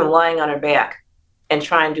just do them lying on her back and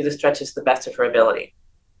try and do the stretches to the best of her ability.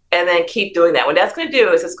 And then keep doing that. What that's going to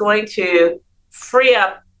do is it's going to free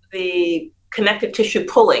up the connective tissue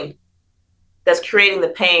pulling that's creating the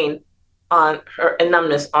pain on her and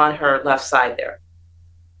numbness on her left side there.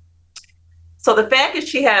 So the fact that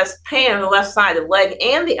she has pain on the left side, the leg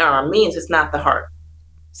and the arm, means it's not the heart.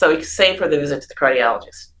 So we can save her the visit to the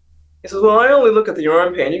cardiologist. He says, well, I only look at the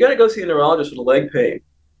arm pain. You got to go see a neurologist for the leg pain.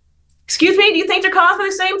 Excuse me, do you think they're caused by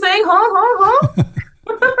the same thing? Huh?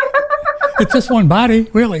 It's just one body,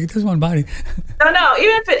 really. It's just one body. No,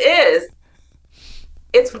 even if it is,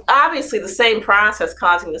 it's obviously the same process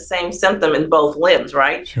causing the same symptom in both limbs,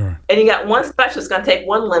 right? Sure. And you got one specialist going to take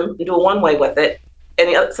one limb and do it one way with it, and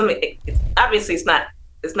the other, obviously it's not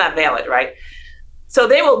valid, right? So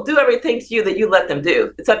they will do everything to you that you let them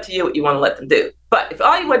do. It's up to you what you want to let them do. But if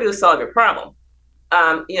all you want to do is solve your problem,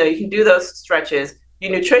 you can do those stretches.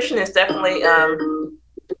 Your nutrition is definitely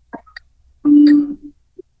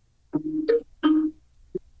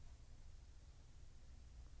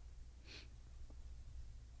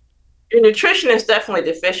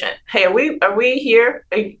deficient. Hey, are we here?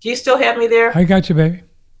 Do you still have me there? I got you, baby.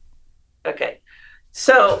 Okay.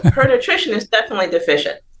 So her nutrition is definitely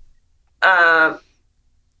deficient.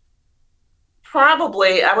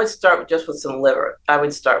 Probably I would start just with some liver. I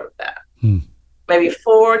would start with that. Maybe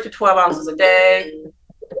 4 to 12 ounces a day.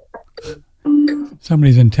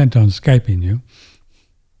 Somebody's intent on Skyping you.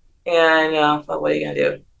 And what are you going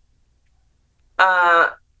to do?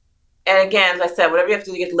 And again, as I said, whatever you have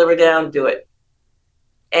to do to get the liver down, do it.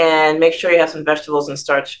 And make sure you have some vegetables and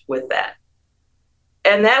starch with that.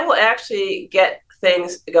 And that will actually get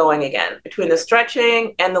things going again. Between the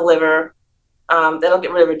stretching and the liver, that'll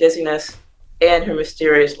get rid of her dizziness and her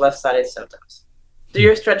mysterious left-sided symptoms. Do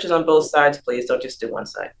your stretches on both sides, please. Don't just do one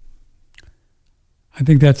side. I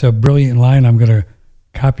think that's a brilliant line. I'm going to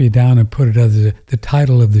copy it down and put it as the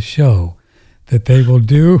title of the show, that they will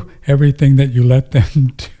do everything that you let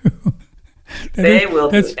them do. They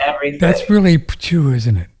will do everything. That's really true,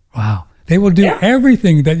 isn't it? Wow. They will do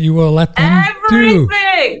everything that you will let them do.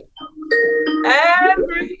 Everything.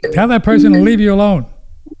 Tell that person to leave you alone.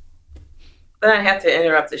 Then I have to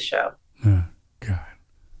interrupt the show. Oh, God.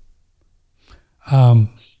 How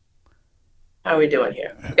are we doing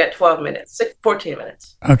here? We got 12 minutes, 14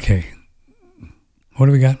 minutes. Okay. What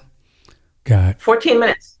do we got? Got 14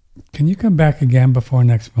 minutes. Can you come back again before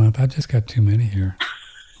next month? I just got too many here.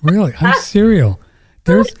 Really, I'm serial.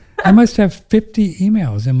 I must have 50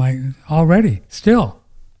 emails in my already. Still.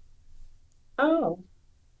 Oh.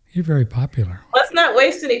 You're very popular. Let's not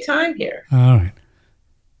waste any time here. All right.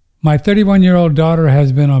 My 31-year-old daughter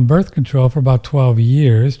has been on birth control for about 12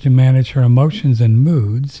 years to manage her emotions and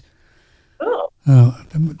moods. Oh.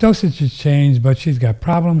 The dosage has changed, but she's got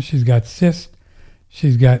problems. She's got cysts.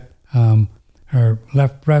 She's got her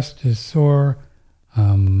left breast is sore.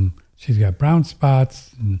 She's got brown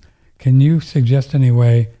spots. Can you suggest any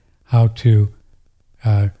way how to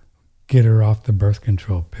get her off the birth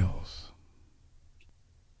control pills?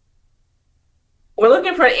 We're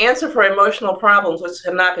looking for an answer for emotional problems which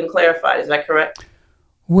have not been clarified. Is that correct?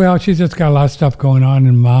 Well, she's just got a lot of stuff going on,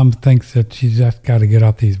 and Mom thinks that she's just got to get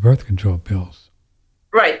off these birth control pills.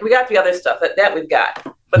 Right. We got the other stuff that we've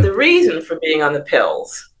got. But the reason for being on the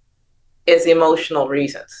pills is the emotional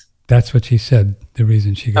reasons. That's what she said, the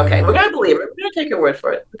reason she got Okay, on. we're going to believe her. We're going to take her word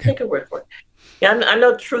for it. Take her word for it. Yeah, I'm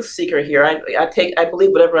no truth seeker here. I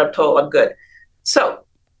believe whatever I'm told. I'm good. So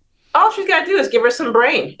all she's got to do is give her some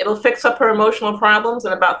brain. It'll fix up her emotional problems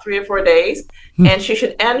in about 3 or 4 days, and she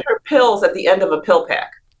should end her pills at the end of a pill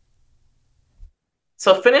pack.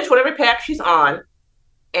 So finish whatever pack she's on,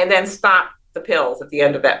 and then stop the pills at the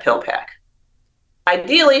end of that pill pack.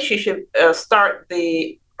 Ideally, she should start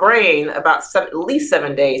the brain about at least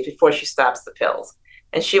 7 days before she stops the pills,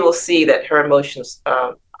 and she will see that her emotions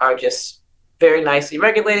are just very nicely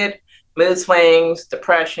regulated. Mood swings,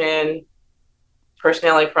 depression,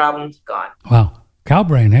 personality problems, gone. Wow. Cow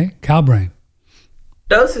brain, eh? Cow brain.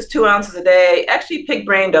 Dose is 2 ounces a day. Actually, pig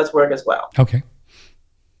brain does work as well. Okay.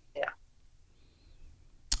 Yeah.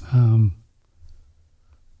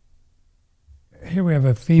 Here we have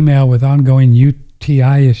a female with ongoing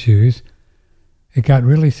UTI issues. It got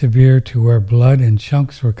really severe to where blood and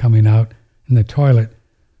chunks were coming out in the toilet.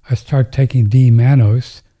 I started taking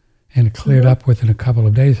D-Manos, and it cleared up within a couple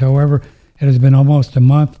of days. However, it has been almost a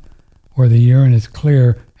month where the urine is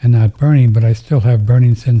clear and not burning, but I still have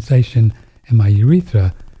burning sensation in my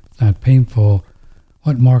urethra. It's not painful.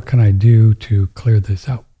 What more can I do to clear this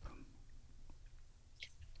out?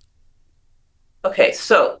 Okay,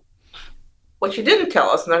 so what you didn't tell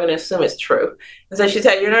us, and I'm going to assume it's true, is that she's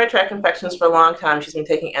had urinary tract infections for a long time. She's been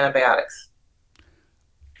taking antibiotics.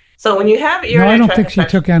 So when you have urinary No, I don't tract think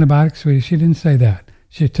she took antibiotics, sweetie. She didn't say that.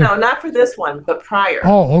 She took. No, not for this one, but prior.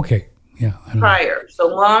 Oh, okay. Yeah. Prior. So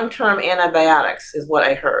long-term antibiotics is what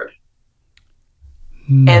I heard.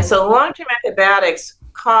 No. And so long-term antibiotics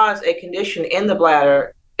cause a condition in the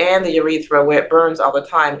bladder and the urethra where it burns all the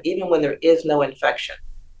time, even when there is no infection.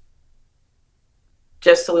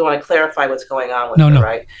 Just so we want to clarify what's going on with her,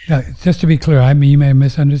 right? No, just to be clear, I mean, you may have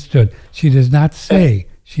misunderstood. She does not say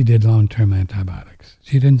she did long-term antibiotics.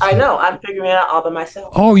 She didn't say. I know. I'm figuring it out all by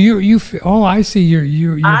myself. Oh, I see. You're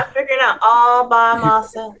I'm figuring it out all by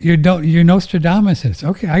myself. You're Nostradamus.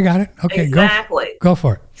 Okay, I got it. Okay, exactly. Go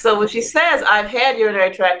for it. So when she says, I've had urinary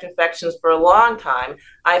tract infections for a long time,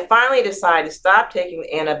 I finally decided to stop taking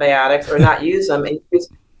the antibiotics or not use them and use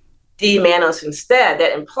D-Manos instead.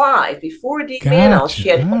 That implies before D-Manos, she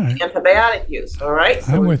had antibiotic use. All right?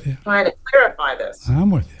 So I'm with you. Trying to clarify this. I'm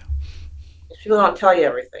with you. People don't tell you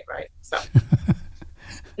everything, right? So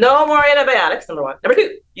no more antibiotics, number one. Number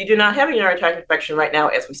two, you do not have a urinary tract infection right now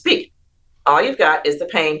as we speak. All you've got is the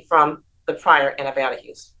pain from the prior antibiotic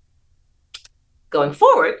use. Going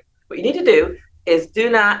forward, what you need to do is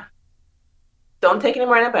don't take any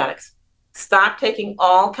more antibiotics. Stop taking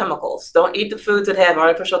all chemicals. Don't eat the foods that have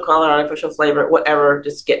artificial color, artificial flavor, whatever.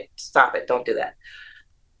 Just stop it. Don't do that.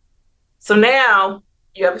 So now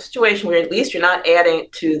you have a situation where at least you're not adding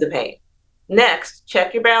to the pain. Next,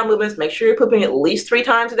 check your bowel movements. Make sure you're pooping at least 3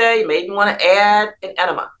 times a day. You may even want to add an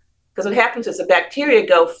enema. Because what happens is the bacteria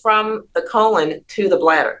go from the colon to the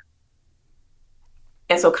bladder.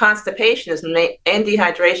 And so constipation and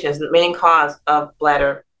dehydration is the main cause of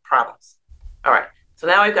bladder problems. All right. So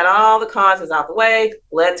now we've got all the causes out the way.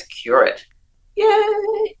 Let's cure it.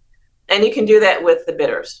 Yay! And you can do that with the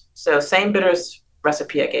bitters. So same bitters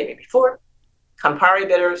recipe I gave you before. Campari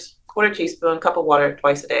bitters, 1/4 teaspoon, cup of water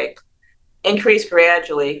twice a day. Increase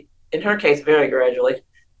gradually, in her case, very gradually,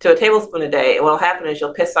 to a tablespoon a day. And what will happen is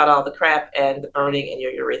you'll piss out all the crap and the burning in your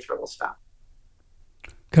urethra will stop.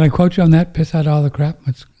 Can I quote you on that? Piss out all the crap?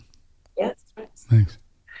 Yes. Right. Thanks.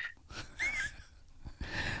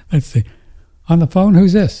 Let's see. On the phone,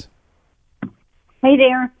 who's this? Hey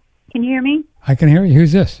there. Can you hear me? I can hear you.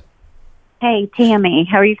 Who's this? Hey, Tammy.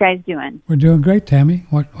 How are you guys doing? We're doing great, Tammy.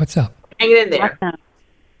 What's up? Hang it in there. Awesome.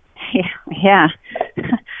 Yeah.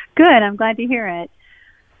 Good. I'm glad to hear it.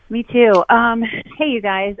 Me too. Hey, you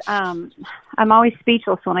guys. I'm always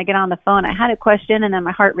speechless when I get on the phone. I had a question, and then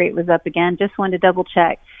my heart rate was up again. Just wanted to double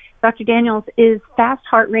check. Dr. Daniels, is fast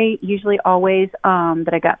heart rate usually always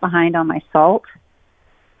that I got behind on my salt,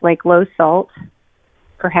 like low salt,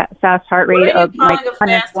 perhaps fast heart rate of like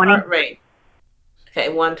 120? Heart rate? Okay,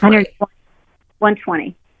 120.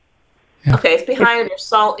 120. Yeah. Okay, it's behind your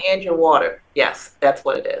salt and your water. Yes, that's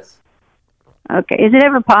what it is. Okay. Is it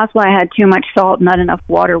ever possible I had too much salt, not enough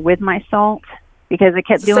water with my salt? Because I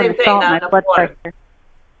kept doing the salt and my blood pressure.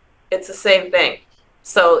 It's the same thing.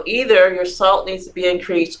 So either your salt needs to be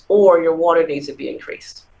increased or your water needs to be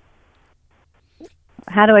increased.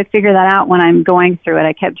 how do I figure that out when I'm going through it?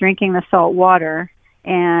 I kept drinking the salt water,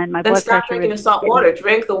 and my Then blood stop pressure drinking the salt water.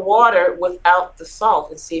 Drink the water without the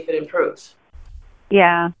salt and see if it improves.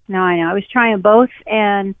 Yeah, no, I know. I was trying both,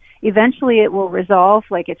 and eventually it will resolve,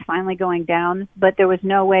 like it's finally going down, but there was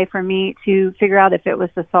no way for me to figure out if it was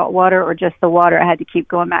the salt water or just the water. I had to keep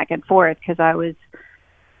going back and forth because I was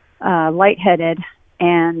lightheaded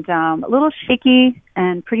and a little shaky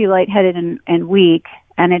and pretty lightheaded and weak,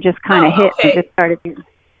 and it just kind of hit and just started.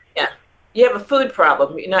 Yeah. You have a food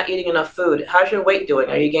problem. You're not eating enough food. How's your weight doing?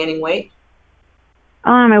 Are you gaining weight?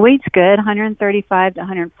 My weight's good, 135 to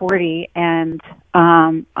 140, and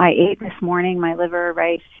I ate this morning my liver,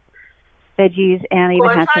 rice, veggies, and even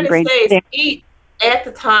had some brain steak. Eat at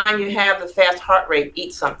the time you have the fast heart rate.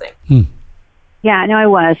 Eat something. Yeah, no, I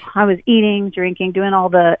was eating, drinking, hitting all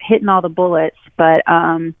the bullets, but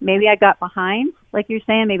maybe I got behind, like you're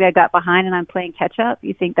saying. Maybe I got behind and I'm playing catch up.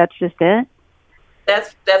 You think that's just it?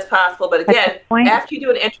 That's possible, but again, after you do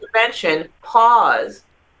an intervention, pause.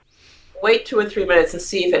 Wait 2 or 3 minutes and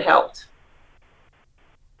see if it helped.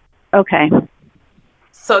 Okay.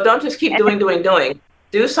 So don't just keep doing.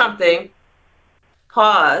 Do something,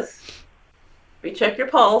 pause, recheck your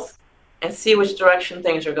pulse, and see which direction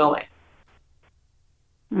things are going.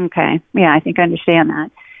 Okay. Yeah, I think I understand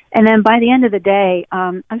that. And then by the end of the day,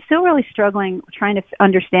 I'm still really struggling trying to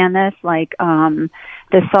understand this, like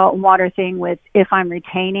the salt and water thing with if I'm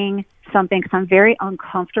retaining something, because I'm very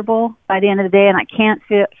uncomfortable by the end of the day, and I can't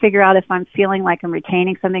figure out if I'm feeling like I'm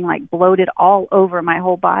retaining something like bloated all over my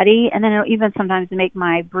whole body, and then it'll even sometimes make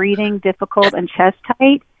my breathing difficult and chest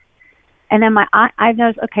tight. And then I've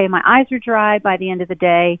noticed, my eyes are dry by the end of the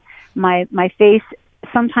day. My face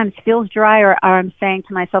sometimes feels dry, or I'm saying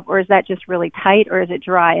to myself, or is that just really tight, or is it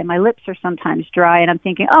dry? And my lips are sometimes dry, and I'm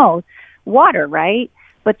thinking, oh, water, right?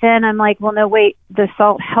 But then I'm like, well, no, wait, the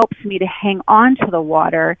salt helps me to hang on to the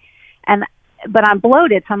water. But I'm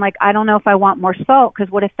bloated, so I'm like, I don't know if I want more salt,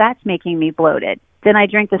 because what if that's making me bloated? Then I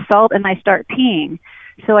drink the salt and I start peeing.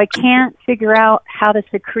 So I can't figure out how to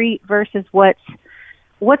secrete versus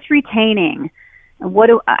what's retaining.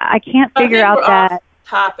 I can't figure out that.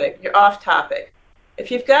 You're off topic. If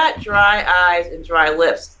you've got dry eyes and dry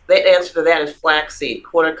lips, the answer to that is flaxseed.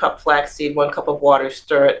 1/4 cup flaxseed, 1 cup of water,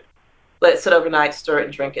 stir it. Let it sit overnight, stir it,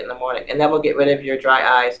 and drink it in the morning. And that will get rid of your dry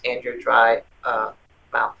eyes and your dry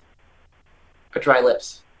mouth. Or dry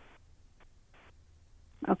lips.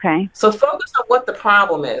 Okay. So focus on what the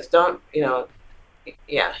problem is. Don't,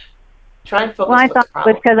 try and focus on what the problem. Well, I thought it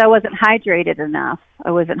was because I wasn't hydrated enough.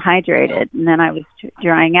 I wasn't hydrated, and then I was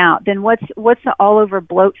drying out. Then what's the all-over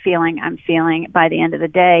bloat feeling I'm feeling by the end of the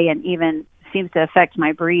day, and even seems to affect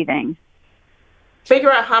my breathing?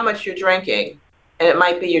 Figure out how much you're drinking, and it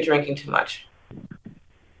might be you're drinking too much.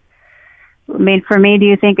 I mean, for me, do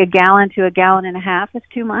you think 1 gallon to 1.5 gallons is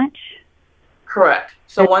too much? Correct.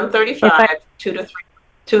 So 135, 2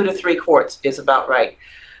 to 3 quarts is about right.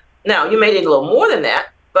 Now, you may need a little more than that,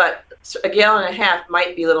 but 1.5 gallons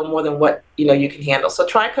might be a little more than what you can handle. So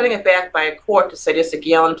try cutting it back by 1/4 to say just 1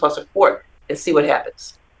 gallon plus 1/4 and see what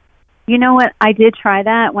happens. You know what? I did try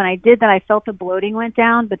that. When I did that, I felt the bloating went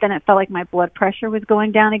down, but then it felt like my blood pressure was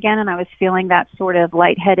going down again, and I was feeling that sort of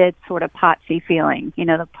lightheaded, sort of potsy feeling,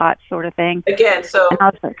 the pot sort of thing. Again, so,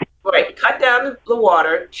 like, right, cut down the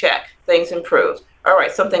water, check, things improved. All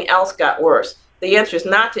right, something else got worse. The answer is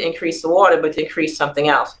not to increase the water, but to increase something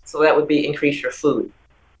else. So that would be increase your food.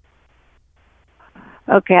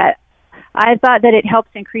 Okay. I thought that it helps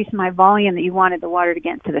increase my volume, that you wanted the water to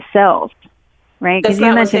get into the cells. Right? That's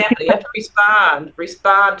not what's happening. You have to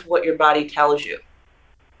respond to what your body tells you.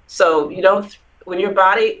 So when your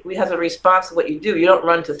body has a response to what you do, you don't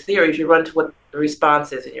run to theories, you run to what the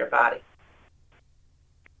response is in your body.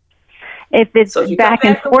 If it's back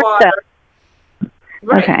and forth,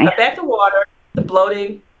 right, okay. Cut back the water, the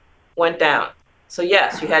bloating went down. So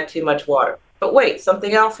yes, you had too much water. But wait,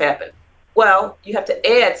 something else happened. Well, you have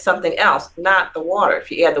to add something else, not the water. If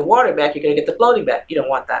you add the water back, you're going to get the bloating back. You don't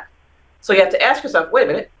want that. So you have to ask yourself, wait a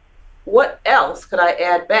minute, what else could I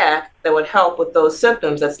add back that would help with those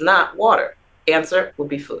symptoms that's not water? Answer would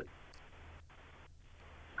be food.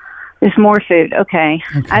 There's more food. Okay.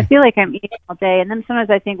 I feel like I'm eating all day, and then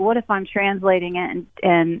sometimes I think, what if I'm translating it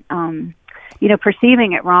and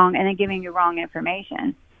perceiving it wrong and then giving you wrong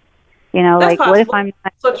information? That's like possible. What if I'm...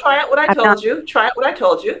 So try out what I told you. Try out what I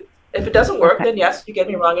told you. If it doesn't work, then yes, you gave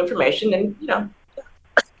me wrong information, and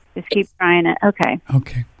just keep trying it. Okay.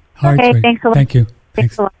 Okay. All right, okay, thanks a lot. Thank you.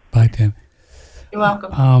 Thanks a lot. Bye, Tim. You're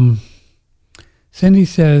welcome. Cindy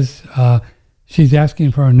says she's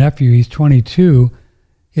asking for her nephew. He's 22.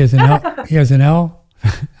 He has an L.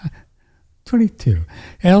 22.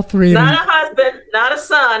 L3. Not a husband. not a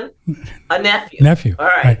son, a nephew. Nephew. All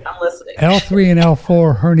right. I'm listening. L3 and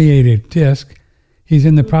L4 herniated disc. He's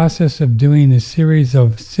in the process of doing a series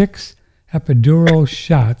of 6 epidural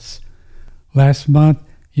shots. Last month,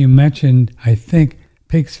 you mentioned, I think,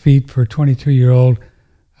 pig's feet for a 22-year-old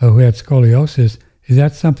who had scoliosis. Is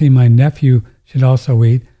that something my nephew should also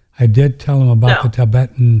eat? I did tell him about the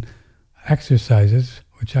Tibetan exercises,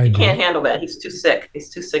 which I He can't handle that. He's too sick. He's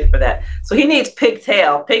too sick for that. So he needs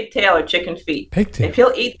pigtail or chicken feet. Pigtail. If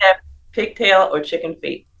he'll eat that, pigtail or chicken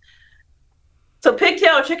feet. So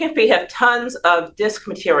pigtail or chicken feet have tons of disc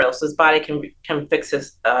material, so his body can fix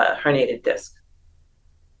his herniated disc.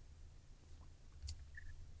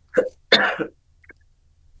 I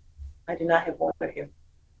do not have water here.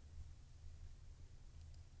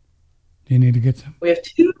 Do you need to get some? We have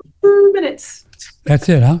 2 minutes. That's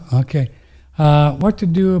it, huh? Okay. What to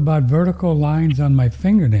do about vertical lines on my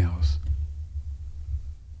fingernails?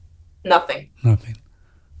 Nothing. Nothing.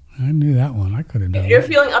 I knew that one. I could have done If you're that.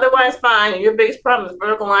 feeling otherwise fine and your biggest problem is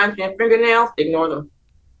vertical lines in your fingernails, ignore them.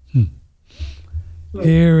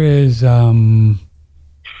 Here is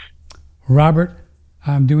Robert.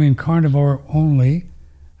 I'm doing carnivore only.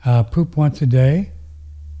 Poop once a day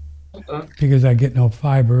because I get no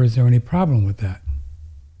fiber. Is there any problem with that?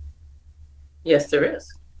 Yes, there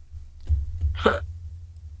is.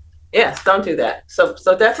 Yes, don't do that. So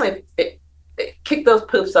definitely kick those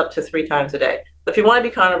poops up to 3 times a day. If you want to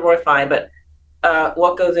be carnivore, fine, but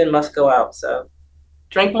what goes in must go out. So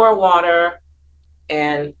drink more water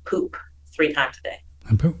and poop 3 times a day.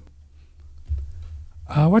 And poop.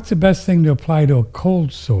 What's the best thing to apply to a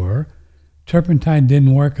cold sore? Turpentine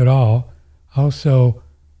didn't work at all. Also,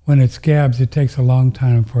 when it scabs, it takes a long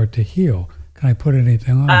time for it to heal. Can I put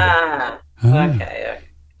anything on it? Okay.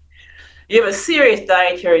 You have a serious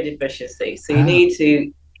dietary deficiency, so you need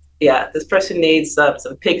to, this person needs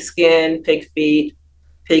some pig skin, pig feet,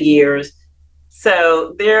 pig ears.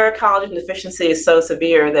 So their collagen deficiency is so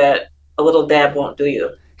severe that a little dab won't do you.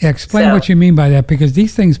 Yeah, explain what you mean by that, because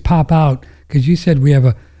these things pop out, because you said we have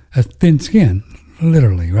a thin skin,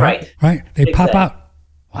 literally, right? Right. They pop out.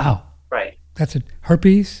 Wow. Right. That's a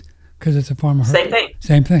herpes, because it's a form of herpes. Same thing.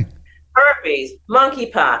 Same thing. Herpes,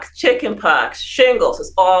 monkeypox, chickenpox, shingles,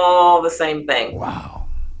 it's all the same thing. Wow.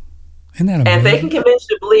 Isn't that amazing? And if they can convince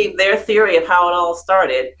you to believe their theory of how it all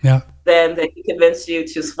started, then they can convince you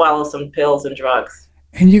to swallow some pills and drugs.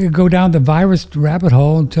 And you could go down the virus rabbit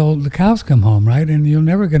hole until the cows come home, right? And you're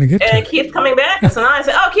never going to get to it. And it keeps coming back. So now I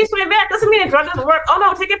say, it keeps coming back. Doesn't mean a drug doesn't work. Oh,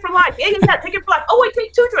 no, take it for life. Yeah, take it for life. Oh, wait,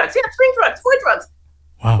 take 2 drugs. Yeah, 3 drugs, 4 drugs.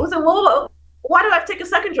 Wow. I said, whoa. Why do I have to take a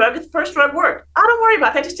second drug if the first drug worked? Oh, don't worry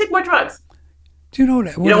about that. Just take more drugs. Do you know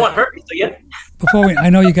that? You don't want herpes, do you? I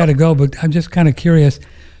know you got to go, but I'm just kind of curious.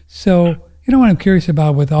 So, you know what I'm curious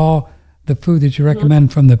about with all the food that you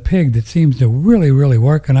recommend from the pig that seems to really, really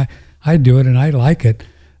work, and I do it and I like it.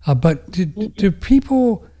 But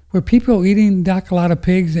were people eating, Doc, a lot of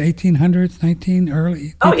pigs in 1800s,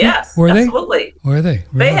 early? Oh, yes. Were they? Absolutely. Were they?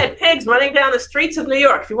 Really? They had pigs running down the streets of New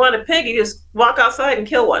York. If you want a pig, you just walk outside and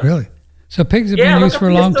kill one. Really? So pigs have been used for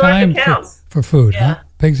a long time for food, huh?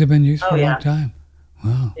 Pigs have been used for a long time.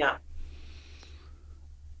 Wow. Yeah.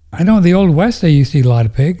 I know in the Old West, they used to eat a lot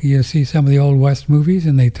of pig. You see some of the Old West movies,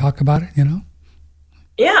 and they talk about it, you know?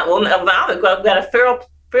 Yeah, well, now we've got a feral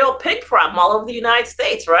pig problem all over the United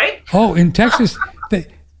States, right? Oh, in Texas,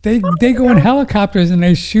 they go in helicopters and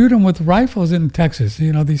they shoot them with rifles in Texas.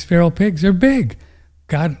 You know, these feral pigs, they're big.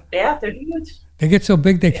 God. Yeah, they're huge. They get so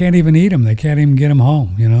big they can't even eat them. They can't even get them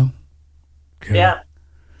home, you know? Good. Yeah.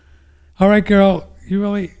 All right, girl,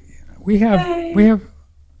 we have.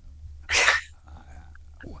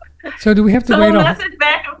 So do we have to wait? So message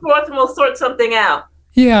back and forth and we'll sort something out.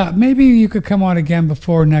 Yeah, maybe you could come on again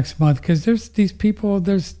before next month, because there's these people,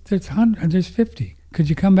 there's 50. Could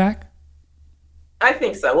you come back? I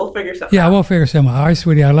think so. We'll figure something out. Yeah, we'll figure something out. All right,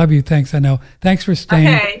 sweetie, I love you. Thanks, I know. Thanks for staying.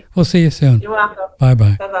 Okay. We'll see you soon. You're welcome.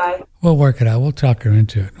 Bye-bye. Bye-bye. We'll work it out. We'll talk her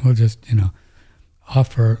into it. We'll just,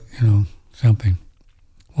 offer, something.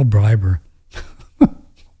 We'll bribe her.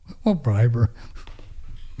 We'll bribe her.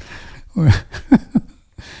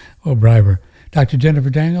 We'll bribe her. Dr.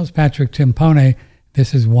 Jennifer Daniels, Patrick Timpone.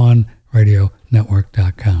 This is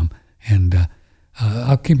OneRadioNetwork.com. And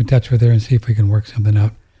I'll keep in touch with her and see if we can work something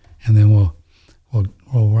out. And then we'll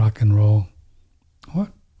rock and roll.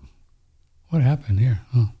 What happened here?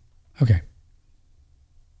 Oh, okay.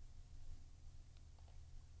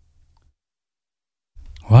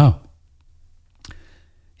 Wow.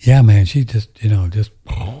 Yeah, man, she just, you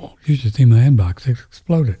should see my inbox. It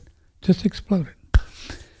exploded. Just exploded.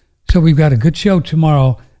 So we've got a good show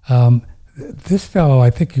tomorrow. This fellow I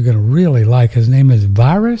think you're going to really like. His name is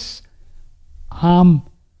Virus Amhad.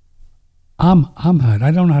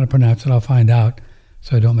 I don't know how to pronounce it. I'll find out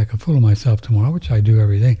so I don't make a fool of myself tomorrow, which I do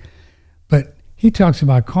every day. But he talks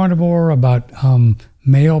about carnivore, about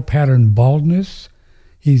male pattern baldness.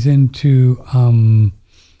 He's into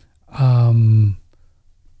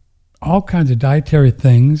all kinds of dietary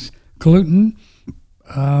things, gluten,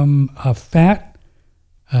 fat,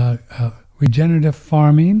 regenerative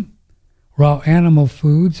farming, raw animal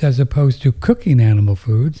foods as opposed to cooking animal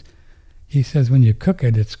foods. He says when you cook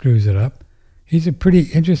it, it screws it up. He's a pretty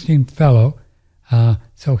interesting fellow,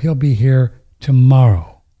 so he'll be here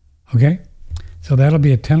tomorrow, okay? So that'll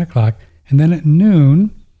be at 10 o'clock. And then at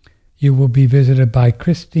noon, you will be visited by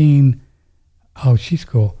Christine. Oh, she's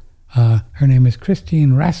cool. Her name is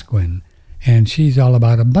Christine Rasquin, and she's all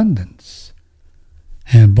about abundance.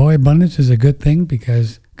 And boy, abundance is a good thing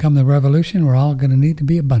because come the revolution, we're all going to need to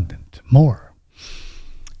be abundant, more.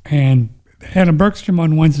 And Adam Bergstrom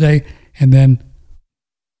on Wednesday, and then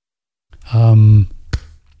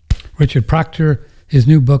Richard Proctor, his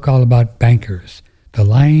new book all about bankers. The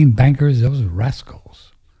lying bankers, those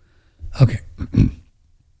rascals. Okay.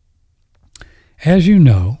 As you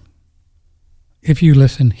know, if you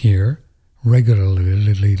listen here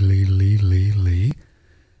regularly,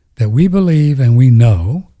 that we believe and we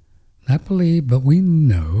know, not believe, but we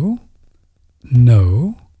know,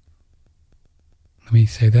 let me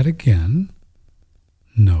say that again,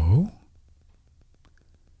 know,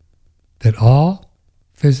 that all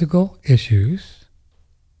physical issues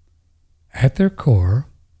at their core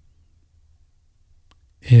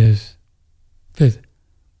is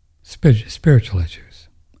spiritual issues.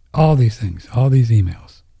 All these things, all these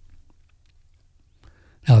emails.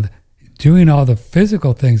 Now, doing all the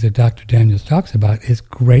physical things that Dr. Daniels talks about is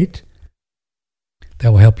great.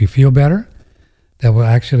 That will help you feel better. That will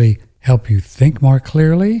actually help you think more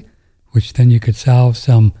clearly, which then you could solve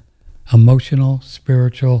some emotional,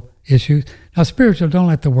 spiritual issues. Now, spiritual, don't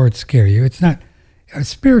let the word scare you. It's not,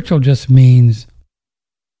 spiritual just means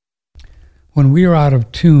when we are out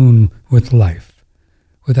of tune with life,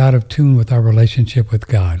 out of tune with our relationship with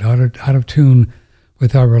God, out of tune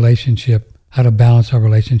with our relationship, how to balance our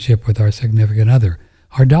relationship with our significant other,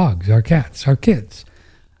 our dogs, our cats, our kids,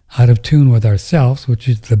 out of tune with ourselves, which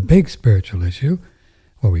is the big spiritual issue,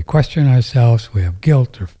 where we question ourselves, we have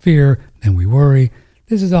guilt or fear, and we worry.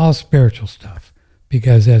 This is all spiritual stuff,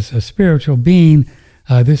 because as a spiritual being,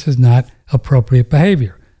 this is not appropriate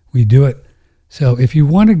behavior. We do it. So if you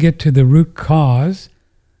want to get to the root cause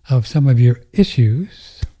of some of your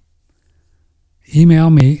issues, email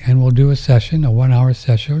me and we'll do a session, a 1-hour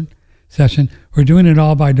session. We're doing it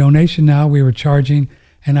all by donation now. We were charging,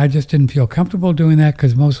 and I just didn't feel comfortable doing that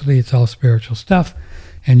because mostly it's all spiritual stuff,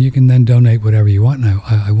 and you can then donate whatever you want. And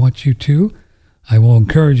I want you to. I will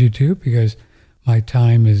encourage you to, because my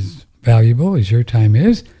time is valuable as your time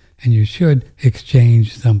is, and you should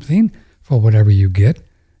exchange something for whatever you get.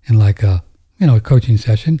 And like a coaching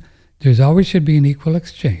session, there's always should be an equal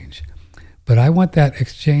exchange. But I want that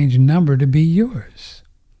exchange number to be yours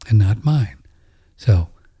and not mine. So,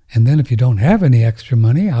 and then if you don't have any extra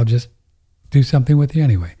money, I'll just do something with you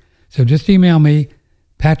anyway. So just email me,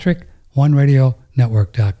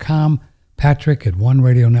 patrick@oneradionetwork.com,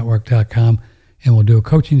 patrick@oneradionetwork.com, and we'll do a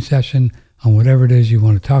coaching session on whatever it is you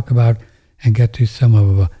want to talk about and get to some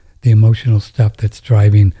of the emotional stuff that's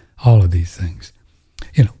driving all of these things.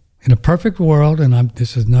 In a perfect world, and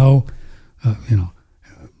this is no,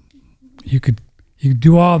 you could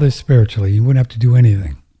do all this spiritually. You wouldn't have to do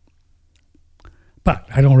anything. But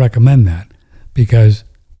I don't recommend that, because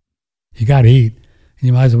you got to eat, and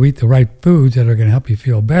you might as well eat the right foods that are going to help you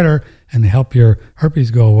feel better and help your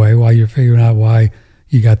herpes go away while you're figuring out why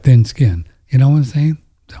you got thin skin. You know what I'm saying?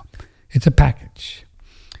 So it's a package,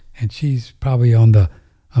 and she's probably on the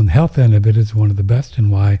health end of it is one of the best,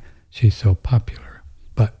 and why she's so popular.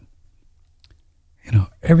 But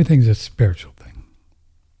everything's a spiritual thing.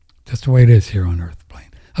 Just the way it is here on Earth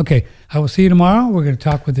plane. Okay, I will see you tomorrow. We're going to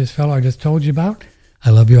talk with this fellow I just told you about.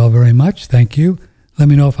 I love you all very much. Thank you. Let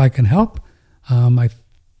me know if I can help. I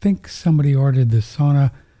think somebody ordered the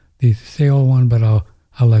sauna, the sale one, but I'll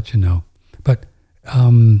let you know. But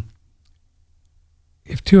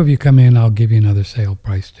if 2 of you come in, I'll give you another sale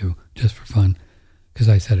price too, just for fun, because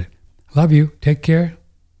I said it. Love you. Take care.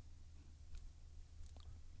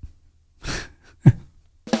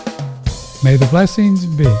 May the blessings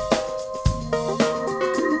be.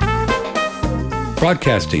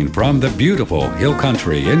 Broadcasting from the beautiful Hill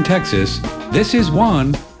Country in Texas, this is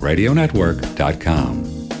OneRadioNetwork.com.